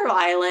on another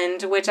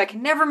island, which I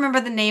can never remember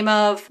the name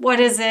of. What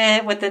is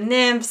it? With the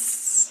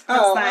nymphs?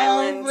 What's the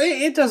island?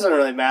 It doesn't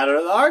really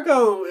matter. The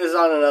Argo is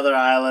on another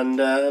island,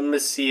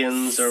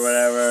 Mysians or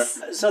whatever.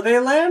 So they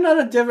land on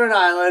a different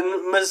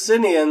island,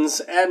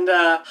 Mysians, and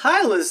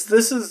Hylas.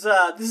 This is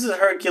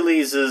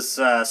Hercules'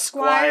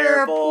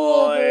 squire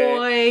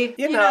boy.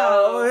 You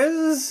know,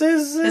 his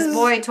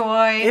boy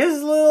toy.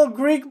 His little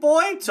Greek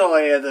boy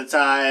toy at the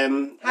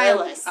time.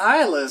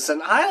 Hylas.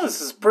 And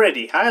Hylas is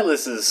pretty.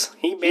 Hylas is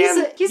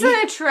he's an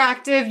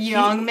attractive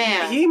young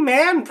man. He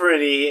man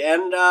pretty,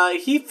 and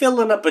he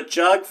filling up a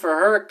jug for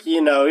Herc. He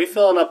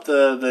filling up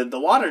the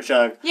water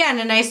jug. Yeah, in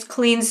a nice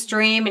clean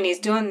stream, and he's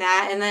doing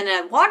that, and then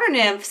a water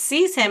nymph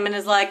sees him and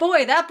is like,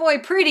 boy, that boy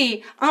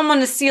pretty, I'm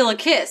gonna steal a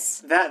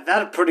kiss.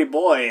 That pretty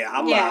boy,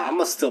 I'm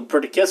gonna steal a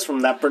pretty kiss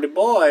from that pretty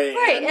boy.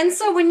 Right, and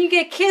so when you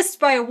get kissed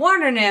by a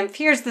water nymph,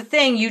 here's the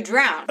thing, you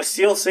drown. A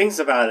seal sings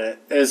about it.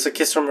 It's a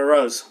kiss from a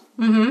rose.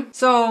 Mm-hmm.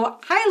 So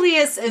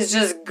Hylas is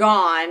just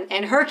gone,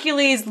 and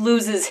Hercules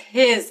loses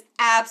his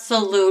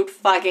absolute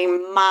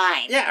fucking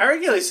mind. Yeah,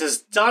 Hercules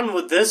is done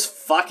with this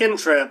fucking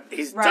trip.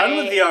 He's done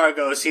with the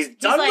Argos. He's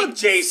done with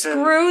Jason.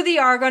 Screw the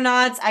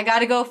Argonauts. I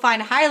gotta go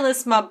find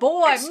Hylas, my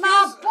boy.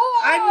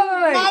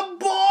 My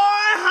boy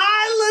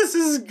Hylas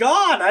is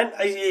gone.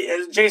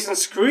 Jason,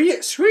 screw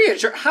you.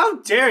 How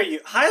dare you?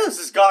 Hylas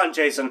is gone,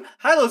 Jason.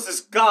 Hylas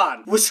is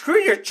gone. Well, screw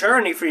your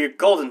journey for your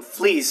golden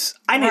fleece.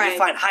 I need to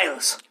find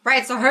Hylas.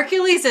 Right, so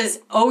Hercules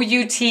is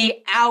OUT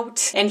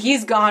out, and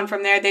he's gone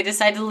from there. They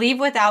decide to leave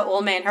without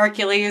old man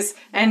Hercules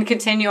and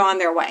continue on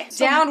their way.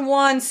 Down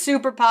one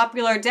super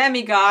popular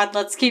demigod,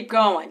 let's keep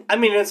going. I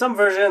mean, in some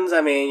versions,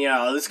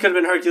 this could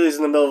have been Hercules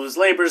in the middle of his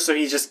labors, so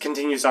he just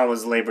continues on with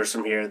his labors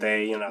from here.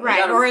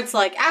 Right, or it's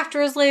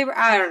after his labor,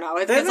 I don't know.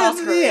 It's all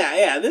screwy.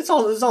 Yeah, it's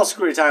all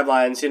screwy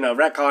timelines,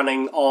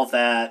 retconning all of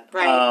that.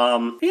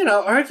 Right.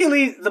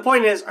 Hercules, the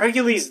point is,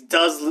 Hercules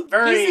does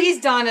he's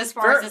done as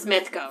far as his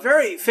myth goes.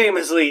 Very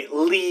famously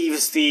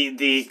leaves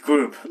the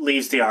group,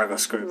 leaves the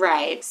Argos group.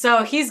 Right.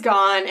 So he's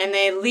gone, and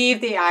they leave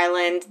the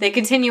island. They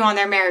continue on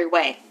their merry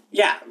way.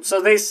 Yeah,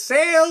 so they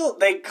sail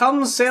away.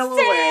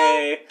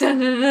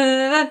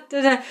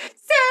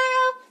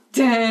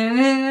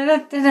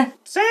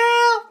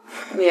 Sail!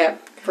 Yeah,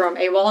 from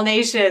AWOL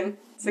Nation.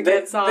 It's a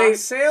good song. They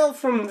sail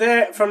from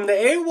the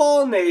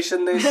AWOL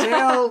Nation. They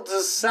sail to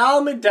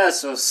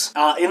Salmydessus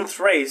in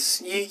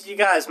Thrace. You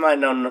guys might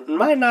not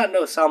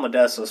know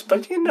Salmydessus,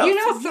 but you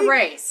know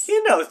Thrace.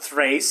 You know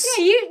Thrace.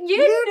 Yeah,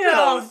 you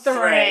know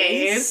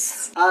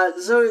Thrace.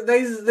 So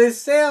they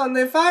sail and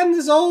they find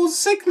this old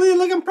sickly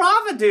looking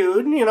prophet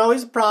dude.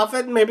 He's a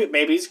prophet. Maybe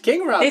he's a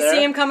king around there. They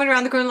see him coming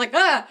around the corner like,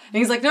 and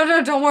he's like,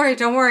 no, don't worry.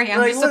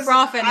 I'm just a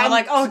prophet. And they're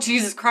like, oh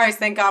Jesus Christ,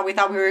 thank God, we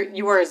thought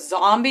you were a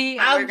zombie.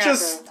 I'm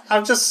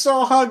just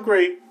so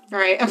hungry.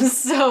 Right, I'm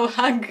so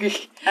hungry.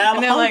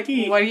 And they're like,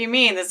 what do you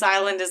mean? This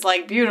island is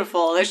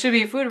beautiful. There should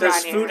be food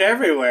around here. There's food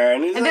everywhere.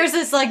 And there's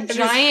this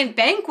giant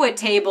banquet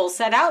table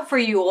set out for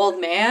you, old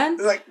man.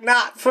 He's like,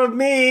 not for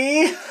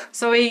me.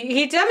 So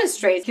he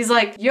demonstrates. He's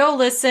like, yo,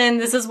 listen,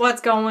 this is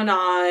what's going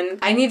on.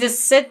 I need to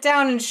sit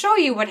down and show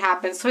you what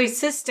happens. So he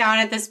sits down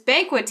at this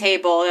banquet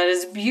table that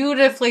is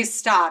beautifully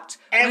stocked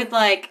with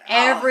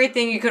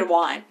everything you could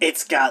want.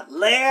 It's got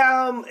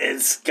lamb,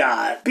 it's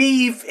got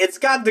beef, it's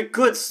got the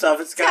good stuff.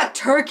 It's got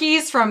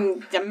turkeys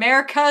from the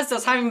Americas,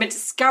 those haven't been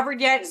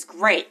discovered yet is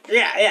great.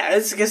 Yeah,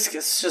 it's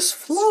just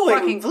flowing,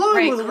 Fucking flowing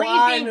great. with Green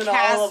wine bean and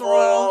casserole. olive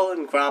oil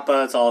and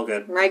grappa. It's all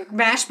good. Right,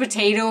 mashed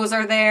potatoes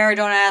are there,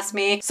 don't ask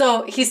me.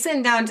 So he's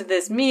sitting down to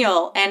this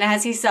meal, and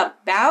as he's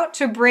about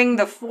to bring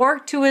the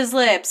fork to his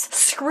lips,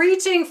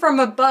 screeching from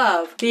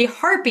above, the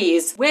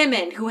harpies,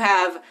 women who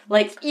have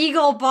like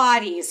eagle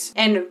bodies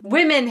and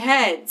women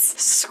heads,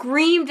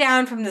 scream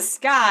down from the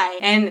sky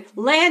and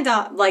land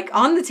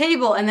on the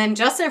table, and then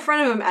just in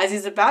front of him, as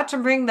he's about to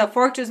bring the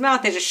fork to his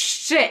mouth, they just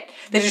shit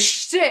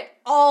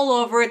all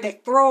over it. They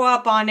throw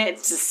up on it.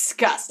 It's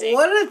disgusting.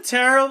 What a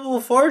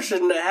terrible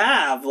fortune to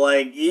have.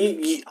 Like,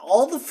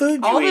 all the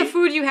food the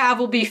food you have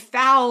will be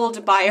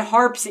fouled by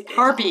harpies.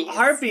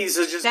 Harpies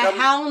are just the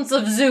hounds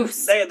of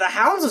Zeus. The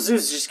hounds of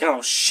Zeus are just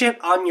gonna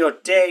shit on your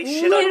day,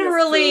 shit on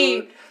your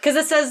food. Because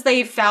it says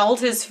they fouled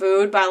his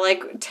food by,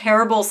 like,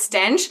 terrible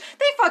stench.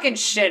 They fucking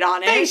shit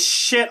on it. They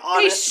shit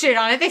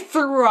on it. They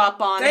threw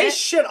up on it. They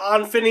shit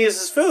on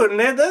Phineas's food, and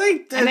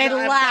they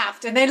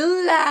laughed.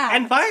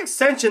 And by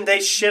extension,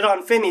 they shit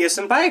on Phineas,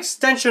 and by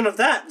extension of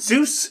that,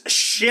 Zeus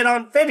shit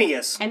on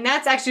Phineas. And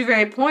that's actually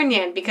very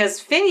poignant,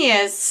 because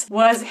Phineas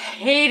was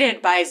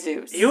hated by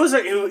Zeus.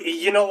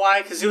 You know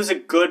why? Because he was a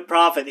good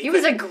prophet. He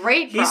was a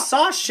great prophet. He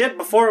saw shit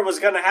before it was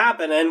gonna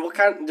happen, and what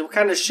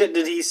kind of shit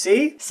did he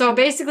see? So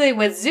basically,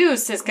 with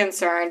Zeus is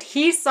concerned,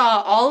 he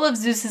saw all of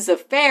Zeus's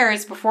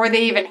affairs before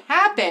they even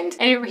happened,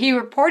 and he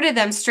reported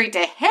them straight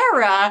to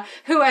Hera,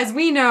 who, as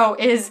we know,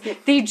 is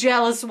the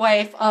jealous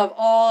wife of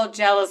all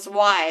jealous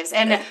wives.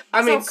 And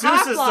Zeus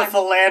is the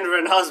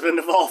philandering husband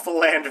of all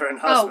philandering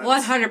husbands.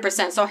 Oh,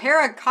 100%. So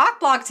Hera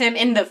cockblocked him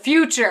in the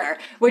future,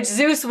 which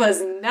Zeus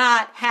was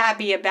not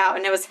happy about,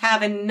 and it was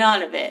having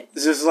none of it.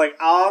 Zeus is like,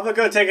 oh, I'm gonna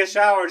go take a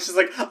shower. And she's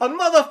like, a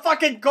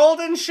motherfucking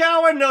golden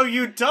shower? No,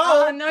 you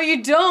don't. No,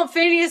 you don't.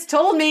 Phineas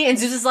told me. And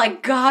Zeus is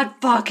like, God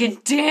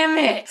fucking damn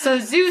it. So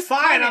Zeus...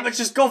 Fine, I'm gonna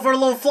just go for a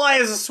little fly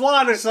as a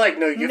swan. And she's like,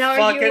 no, you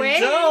fucking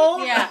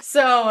don't. Yeah.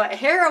 So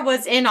Hera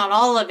was in on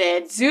all of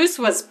it. Zeus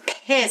was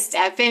pissed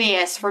at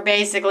Phineas for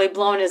basically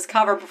blowing his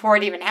cover before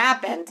it even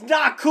happened.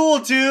 Not cool,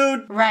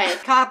 dude. Right.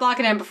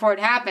 Cock-blocking him before it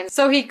happened.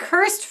 So he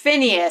cursed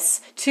Phineas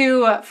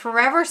to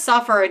forever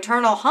suffer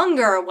eternal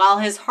hunger while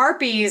his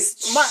harpies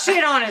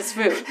shit on his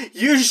food.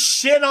 You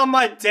shit on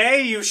my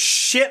day.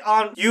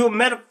 You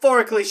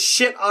metaphorically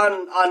shit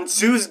on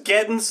Zeus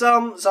getting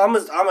some. So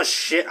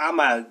I'm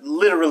a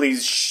literally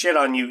shit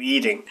on you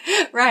eating.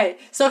 Right.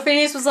 So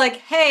Phineas was like,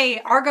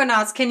 hey,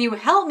 Argonauts, can you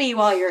help me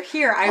while you're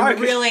here? I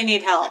really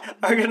need help.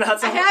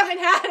 Argonauts. I haven't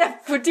had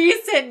a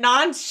decent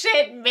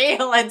non-shit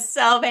meal in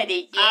so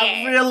many years.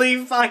 I'm really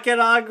fucking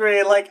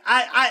hungry. Like,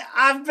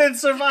 I've been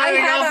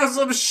surviving off of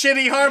some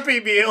shitty harpy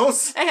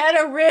meals. I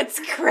had a Ritz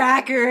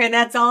cracker, and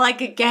that's all I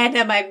could get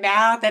in my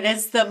mouth, and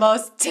it's the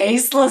most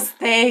tasteless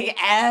thing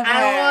ever.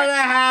 I want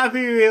a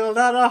happy meal,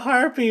 not a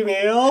harpy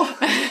meal.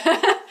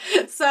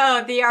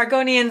 So the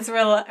Argonians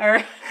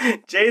were...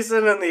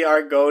 Jason and the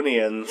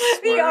Argonians.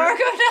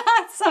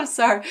 Argonauts, I'm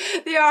sorry.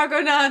 The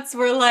Argonauts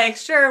were like,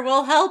 sure,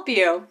 we'll help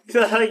you.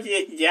 Like,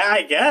 yeah,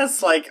 I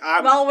guess. Like,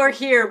 well, we're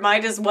here,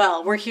 might as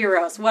well. We're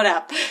heroes, what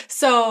up?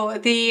 So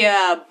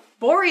the...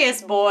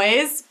 Boreas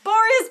boys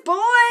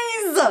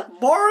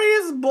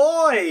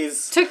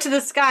took to the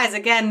skies.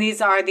 Again,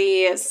 these are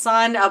the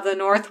sons of the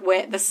north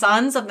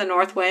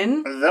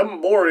wind.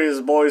 Them Boreas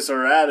boys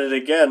are at it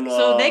again.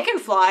 So they can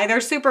fly. They're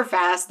super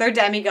fast. They're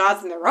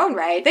demigods in their own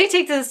right. They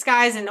take to the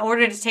skies in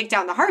order to take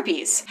down the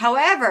harpies.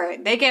 However,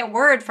 they get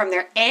word from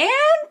their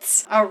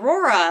aunt,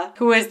 Aurora,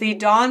 who is the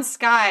dawn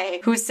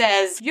sky, who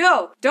says,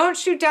 yo, don't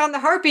shoot down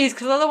the harpies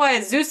because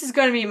otherwise Zeus is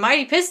going to be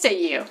mighty pissed at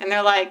you. And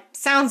they're like,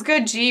 sounds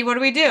good, G. What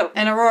do we do?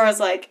 And Aurora's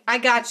like, I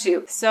got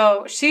you.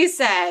 So she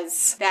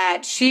says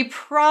that she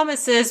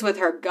promises with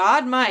her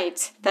god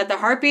might that the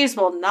harpies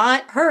will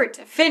not hurt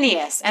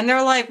Phineas. And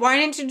they're like, why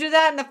didn't you do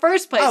that in the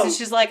first place? And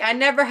she's like, I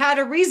never had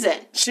a reason.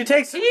 She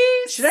takes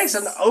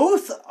an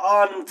oath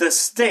on the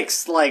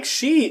sticks. Like,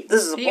 this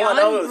is a blood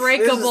oath.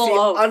 This is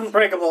the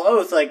unbreakable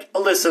oath. Like,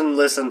 listen.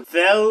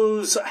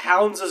 Those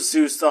hounds of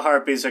Zeus, the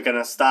harpies, are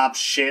gonna stop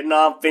shitting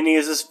on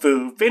Phineas's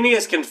food.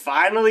 Phineas can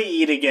finally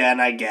eat again,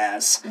 I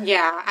guess.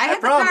 Yeah, I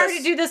had the power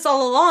to do this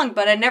all along,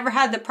 but I never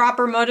had the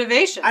proper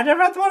motivation. I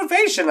never had the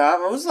motivation. I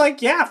was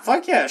like, yeah,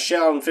 fuck yeah, shit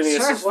on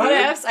Phineas's food. What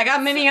ifs? I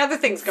got many other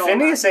things going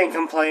Phineas ain't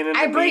complaining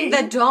I bring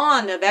the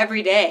dawn of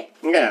every day.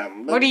 Yeah.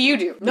 What do you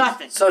do?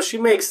 Nothing. So she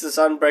makes this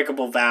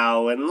unbreakable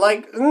vow, and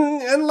like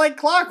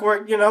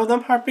clockwork,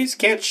 them harpies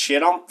can't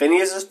shit on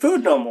Phineas's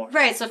food no more.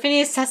 Right, so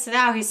Phineas tests it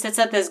out. He sits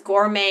at this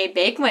gourmet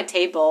banquet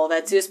table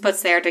that Zeus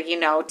puts there to,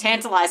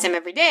 tantalize him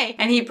every day,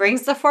 and he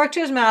brings the fork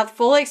to his mouth,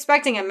 fully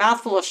expecting a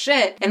mouthful of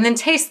shit, and then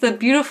tastes the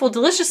beautiful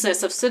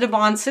deliciousness of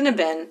Cinnabon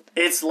cinnamon.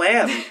 It's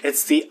lamb.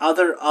 It's the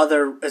other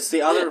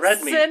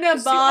red meat.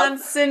 Cinnabon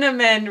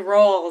cinnamon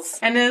rolls.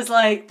 And is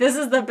like, this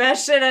is the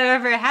best shit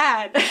I've ever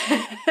had.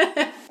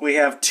 We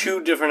have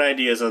two different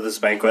ideas of this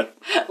banquet.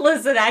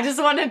 Listen, I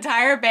just want an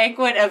entire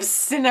banquet of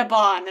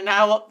Cinnabon, and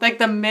I will,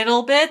 the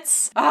middle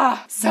bits.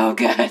 Ah, so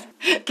good.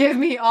 Give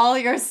me all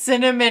your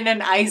cinnamon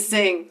and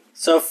icing.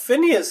 So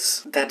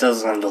Phineas, that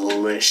does sound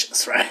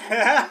delicious,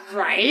 right?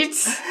 Right?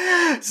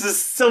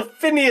 So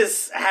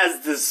Phineas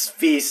has this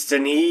feast,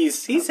 and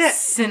he's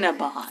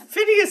Cinnabon.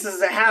 Phineas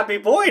is a happy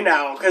boy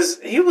now,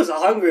 because he was a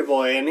hungry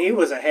boy, and he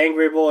was a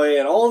hangry boy,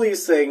 and all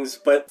these things,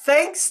 but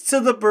thanks to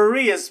the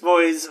Boreas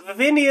boys,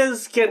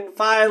 Phineas can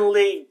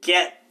finally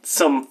get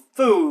some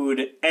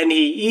food, and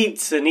he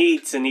eats and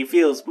eats, and he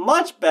feels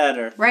much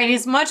better. Right,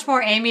 he's much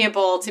more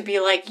amiable to be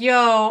like,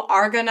 yo,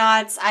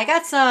 Argonauts, I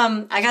got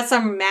some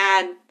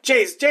mad...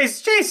 Jason,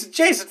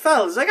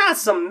 fellas, I got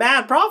some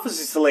mad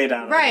prophecies to lay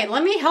down. Right,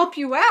 let me help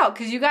you out,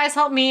 because you guys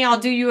help me, I'll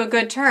do you a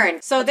good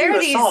turn. So there are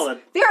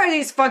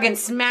these fucking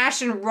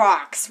smashing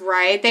rocks,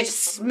 right? They're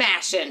just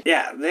smashing.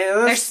 Yeah,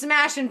 they're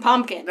smashing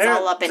pumpkins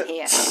all up in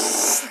here.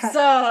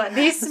 So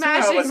these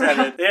smashing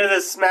rocks. They're the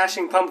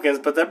smashing pumpkins,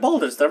 but they're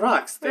boulders, they're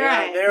rocks.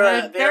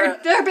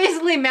 They're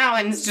basically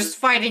mountains just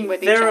fighting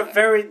with each other. They're a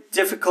very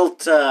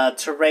difficult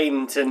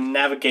terrain to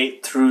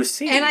navigate through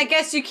sea. And I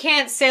guess you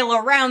can't sail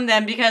around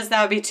them because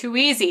that would be too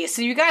easy.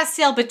 So you gotta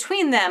sail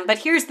between them, but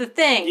here's the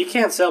thing. You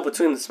can't sail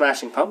between the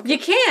smashing pumpkins. You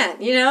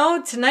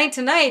can't,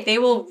 tonight they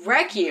will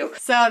wreck you.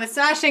 So the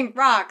smashing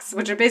rocks,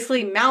 which are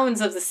basically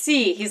mountains of the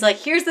sea, he's like,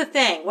 here's the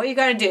thing. What you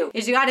gotta do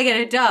is you gotta get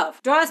a dove.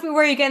 Don't ask me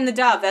where you're getting the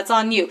dove. That's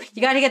on you.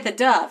 You gotta get the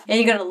dove,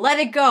 and you're gonna let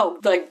it go,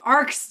 like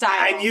Ark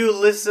style. And you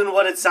listen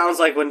what it sounds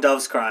like when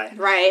doves cry.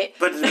 Right.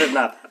 But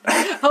not.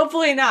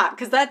 Hopefully not,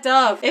 because that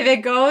dove, if it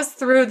goes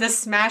through the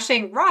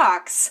smashing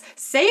rocks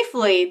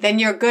safely, then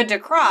you're good to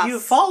cross. You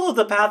follow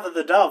the path of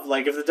the dove.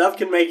 Like, if the dove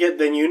can make it,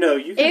 then you can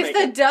make it. If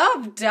the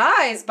dove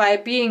dies by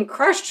being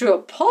crushed to a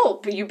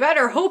pulp, you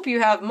better hope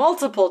you have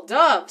multiple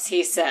doves,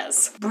 he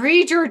says.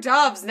 Breed your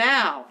doves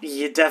now.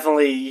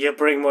 You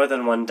bring more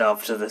than one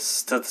dove to the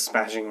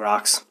smashing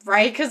rocks.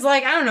 Right? Because,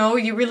 I don't know,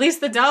 you release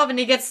the dove and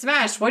he gets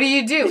smashed. What do?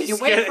 You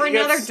wait for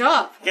another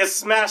dove. Gets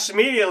smashed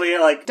immediately,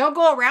 like... Don't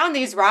go around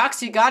these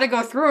rocks, you gotta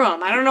go through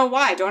them. I don't know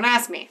why, don't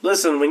ask me.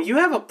 Listen, when you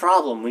have a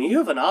problem, when you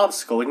have an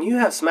obstacle, when you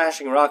have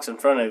smashing rocks in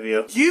front of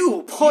you,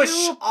 you push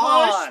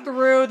on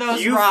through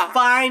those you rocks.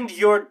 Find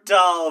your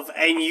dove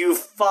and you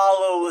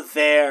follow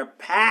their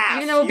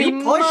path. It'll be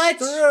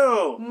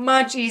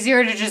much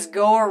easier to just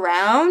go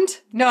around.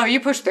 No, you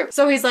push through.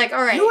 So he's like,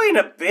 all right. You ain't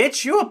a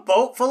bitch. You a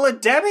boat full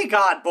of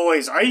demigod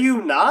boys. Are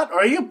you not? Or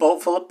are you a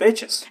boat full of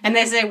bitches? And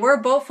they say, we're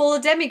a boat full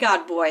of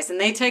demigod boys. And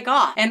they take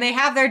off. And they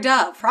have their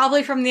dove,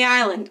 probably from the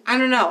island. I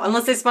don't know,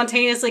 unless they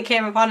spontaneously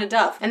came upon a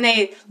dove. And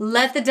they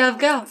let the dove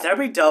go. There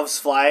be doves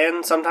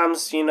flying.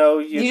 Sometimes,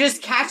 you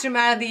just catch them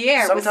out of the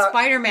air with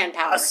Spider-Man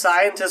powers. A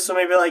scientist will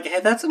maybe like, hey,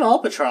 that's an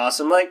albatross.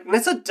 I'm like,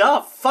 it's a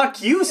dove.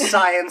 Fuck you,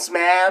 science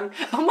man.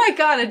 Oh my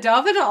god, a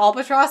dove and an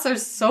albatross are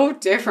so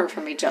different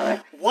from each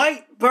other.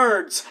 White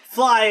birds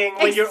flying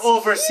when you're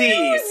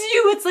overseas.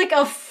 It's like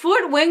a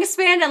foot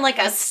wingspan and like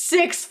a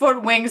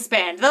 6-foot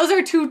wingspan. Those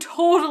are two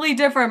totally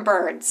different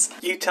birds.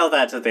 You tell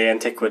that to the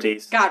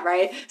antiquities. God,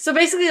 right? So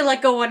basically they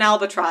let go an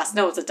albatross.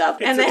 No, it's a dove.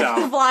 And then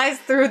it flies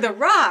through the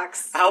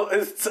rocks.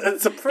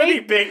 It's a pretty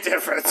big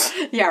difference.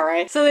 Yeah,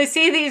 right? So they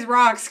see these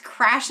rocks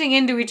crashing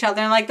into each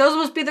other and like, those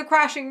must be the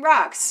crashing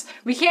rocks.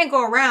 We can't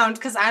go around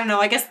because, I don't know,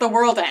 I guess the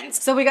world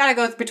ends. So we gotta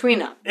go between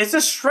them. It's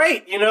a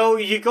straight,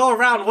 you go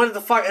around, what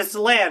the fuck, it's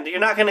the land. You're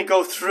not gonna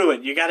go through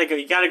it. You gotta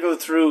go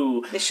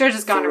through. They should have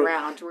just gone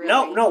around, really.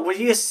 No, well,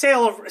 you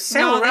sail around.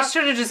 They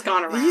should have just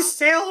gone around. You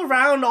sail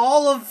around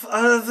all of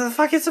the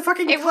fuck, it's a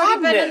fucking continent. It would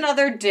have been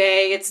another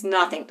day. It's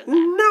nothing to that.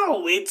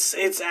 No,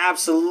 it's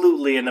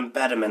absolutely an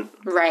impediment.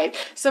 Right.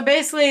 So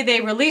basically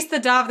they release the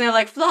dove and they're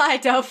like, fly,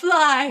 dove,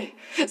 fly.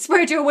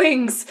 Spread your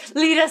wings.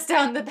 Lead us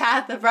down the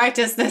path of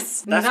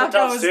righteousness. That's what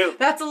doves do.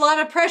 That's a lot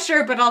of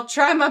pressure, but I'll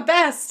try my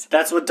best.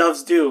 That's what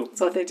doves do.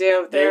 That's what they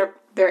do.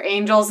 They're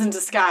angels in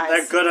disguise.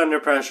 They're good under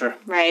pressure.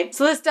 Right.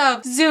 So this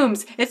dove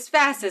zooms. It's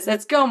fastest.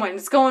 It's going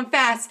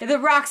fast. The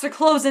rocks are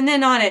closing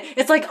in on it.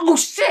 It's like, oh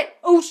shit.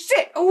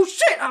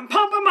 I'm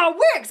pumping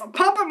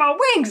my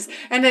wings.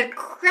 And it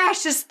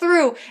crashes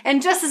through.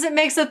 And just as it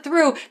makes it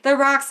through, the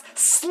rocks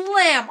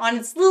slam on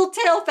its little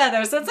tail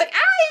feathers. So it's like,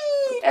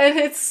 aye! And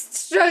it's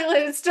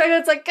struggling.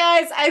 It's like,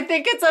 guys, I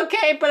think it's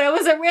okay, but it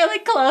was a really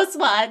close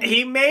one.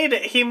 He made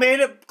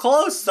it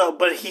close though,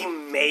 but he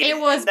made it.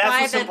 It was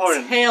by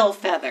the tail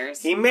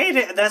feathers. He made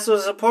it. That's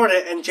what's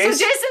important. And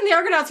Jason and the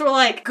Argonauts were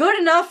like, good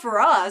enough for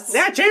us.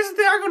 Yeah, Jason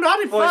the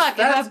Argonauty boys.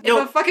 Fuck, if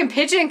a fucking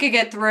pigeon could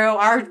get through,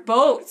 our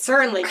boat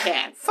certainly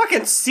can.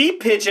 Fucking sea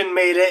pigeon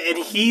made it,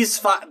 and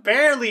he's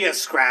barely a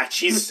scratch.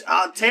 He's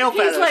tail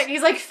feathers.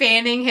 He's like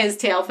fanning his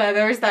tail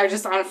feathers that are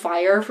just on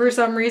fire for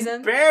some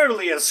reason.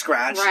 Barely a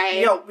scratch.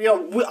 Right.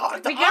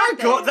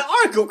 The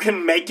Argo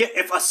can make it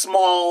if a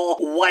small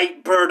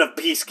white bird of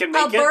peace can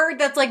make it. A bird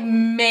that's like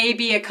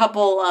maybe a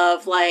couple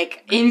of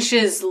like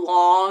inches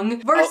long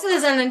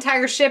versus an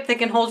entire ship that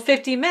can hold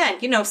 50 men.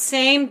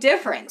 Same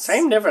difference.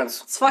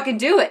 Let's fucking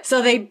do it.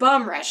 So they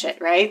bum rush it,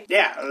 right?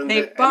 Yeah.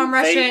 They bum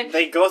rush it.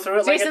 They go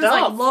through it Jason's like a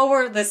dove. like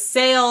lower the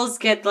sails,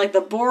 get like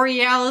the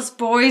Borealis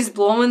boys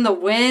blowing the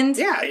wind.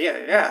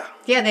 Yeah.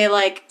 Yeah, they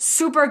like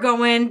super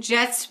go in,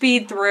 jet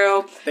speed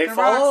through. They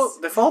follow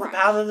the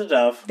path of the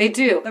dove. They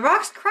do. The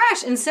rocks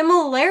crash, and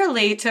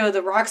similarly to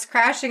the rocks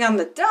crashing on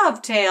the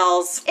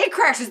dovetails, it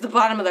crashes the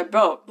bottom of their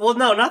boat. Well,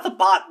 no, not the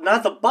bottom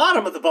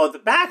of the boat, the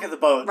back of the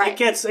boat. Right.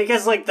 It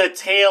gets like the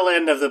tail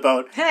end of the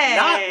boat.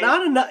 Hey.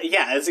 Not enough.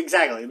 Yeah, it's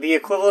exactly the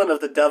equivalent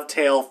of the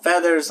dovetail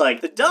feathers.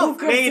 Like the dove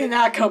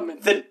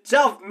the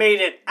dove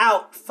made it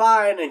out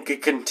fine and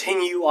could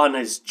continue on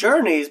his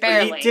journeys,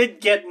 Barely. but he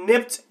did get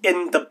nipped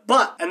in the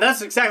butt, and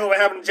that's exactly what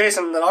happened to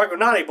Jason and the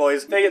Argonauty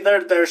boys.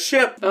 Their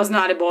ship, Those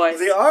naughty boys.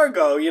 the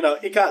Argo,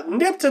 it got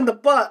nipped in the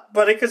butt,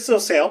 but it could still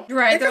sail.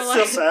 Right, it they're could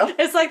like, still sail.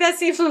 it's like that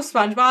scene from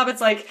SpongeBob.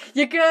 It's like,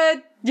 you're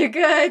good, you're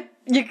good,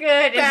 you're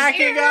good.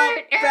 Backing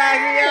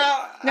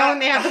out. No, when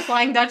they have the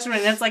Flying Dutchman,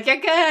 it's like, you're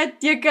good,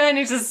 and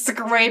he's just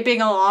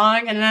scraping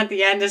along, and then at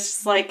the end it's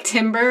just like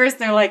timbers,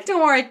 and they're like,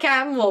 don't worry,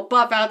 Captain, we'll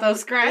buff out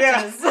those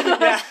scratches.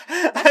 Yeah.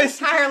 That's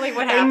entirely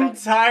what happened.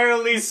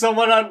 Entirely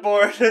someone on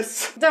board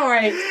is... Don't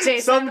worry,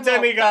 Jason. Some will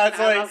demigods buff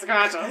out like, those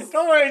scratches.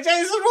 don't worry,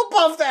 Jason, we'll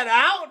buff that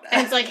out.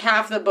 And it's like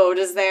half the boat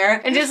is there.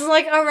 And Jason's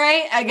like, all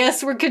right, I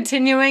guess we're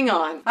continuing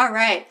on. All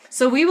right,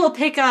 so we will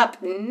pick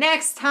up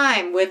next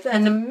time with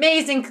an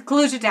amazing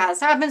conclusion to how this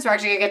happens. We're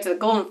actually going to get to the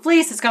Golden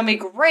Fleece. It's going to be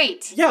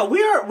great. Yeah,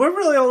 we're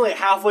really only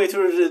halfway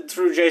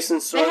through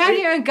Jason's story. They haven't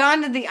even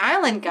gone to the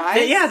island, guys.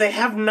 They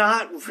have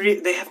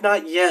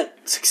not yet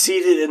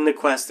succeeded in the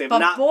quest.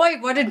 But boy,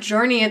 what a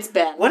journey it's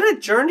been. What a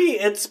journey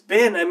it's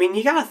been. I mean,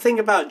 you gotta think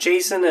about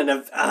Jason and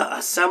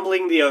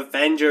assembling the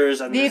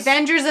Avengers. And the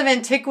Avengers of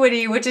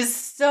Antiquity, which is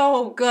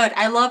so good.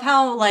 I love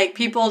how, like,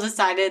 people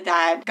decided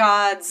that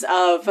gods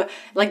of,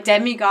 like,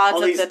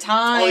 demigods of the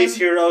time. All these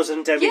heroes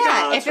and demigods.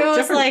 Yeah, if it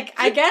was like,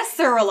 I guess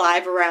they're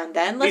alive around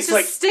then. Let's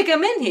just stick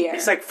them in here.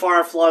 It's like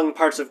far-flung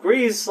parts of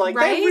Greece. Like,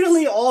 right? they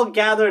really all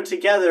gathered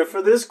together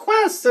for this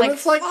quest. And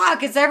it's like,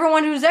 fuck, it's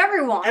everyone who's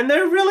everyone. And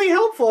they're really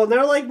helpful. And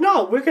they're like,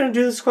 no, we're gonna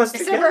do this quest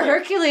Except together. for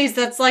Hercules,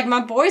 that's like,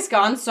 my boy's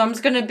gone, so I'm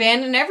just gonna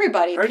abandon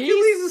everybody. Hercules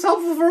Peace. is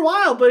helpful for a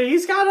while, but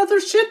he's got other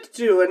shit to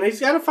do, and he's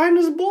gotta find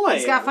his boy.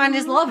 He's gotta find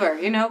his lover,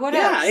 what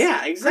else?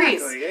 Yeah, exactly,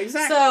 Greece.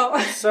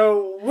 exactly.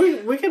 So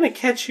we're gonna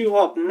catch you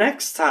up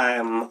next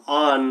time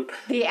on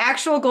the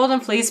actual Golden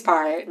Fleece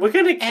part. We're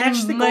gonna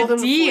catch the Golden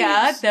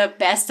Fleece. The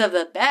best of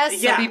the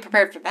best, so be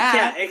prepared for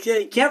that.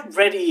 Yeah, get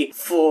ready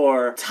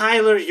for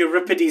Tyler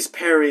Euripides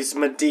Perry's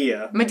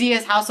Medea.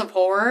 Medea's House of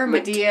Horror,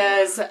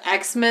 Medea's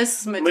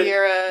Xmas,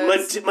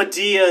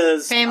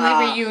 Medea's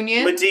Family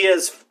Reunion.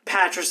 Medea's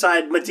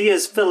patricide,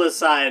 Medea's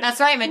filicide. That's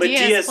right,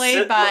 Medea's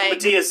played by...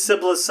 Medea's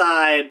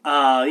siblicide,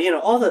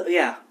 all the,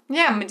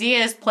 Yeah,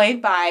 Medea is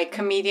played by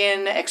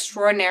comedian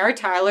extraordinaire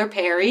Tyler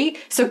Perry.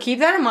 So keep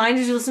that in mind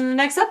as you listen to the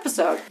next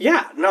episode.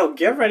 Yeah, no,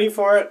 get ready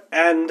for it.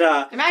 And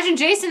imagine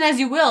Jason as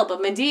you will,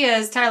 but Medea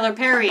is Tyler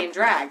Perry in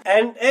drag.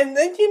 And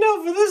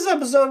for this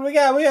episode we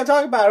gotta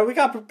talk about it. We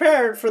got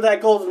prepared for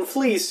that Golden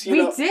Fleece.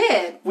 We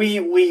did.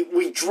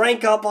 We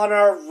drank up on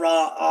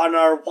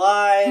our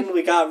wine.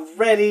 We got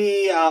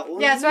ready. Yeah,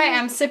 that's right.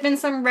 I'm sipping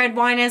some red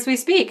wine as we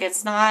speak.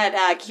 It's not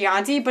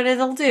Chianti, but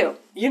it'll do.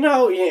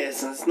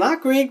 It's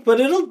not Greek,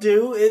 but it'll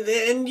do.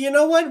 And you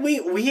know what?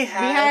 We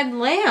had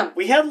lamb.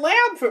 We had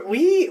lamb for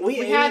we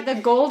had the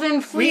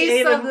Golden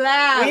Fleece of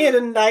lamb. We had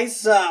a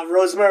nice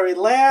rosemary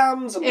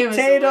lamb, some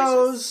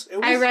potatoes.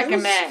 I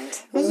recommend.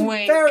 It was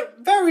very,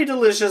 very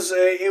delicious.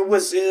 It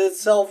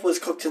itself was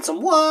cooked in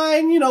some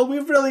wine.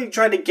 We've really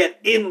tried to get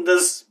in the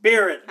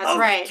spirit of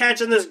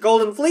catching this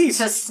Golden Fleece.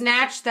 To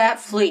snatch that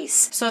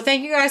fleece. So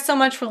thank you guys so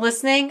much for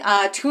listening.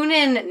 Tune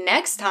in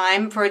next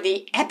time for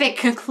the epic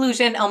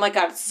conclusion. Oh my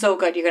God. It's so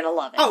good. You're going to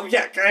love it. Oh,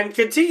 yeah. And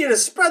continue to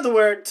spread the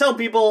word. Tell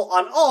people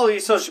on all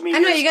these social media.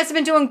 I know. You guys have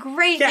been doing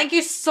great. Yeah. Thank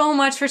you so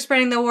much for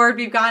spreading the word.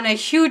 We've gotten a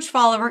huge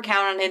follower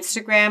count on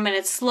Instagram, and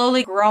it's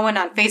slowly growing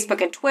on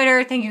Facebook and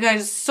Twitter. Thank you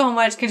guys so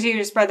much. Continue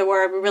to spread the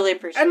word. We really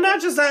appreciate it. And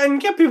not just that.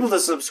 And get people to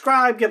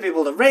subscribe. Get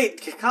people to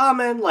rate,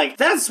 comment. Like,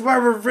 that's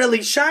where we're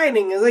really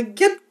shining. Is like,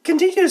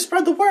 continue to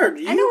spread the word.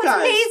 I know, it's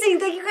amazing.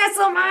 Thank you guys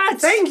so much.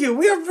 Thank you.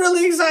 We are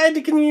really excited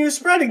to continue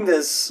spreading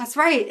this. That's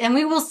right. And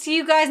we will see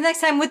you guys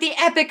next time with the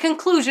epic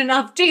conclusion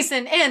of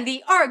Jason and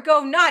the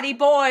Argonauty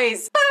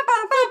Boys. Bye,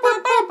 bye, bye, bye,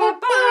 bye, bye,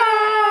 bye.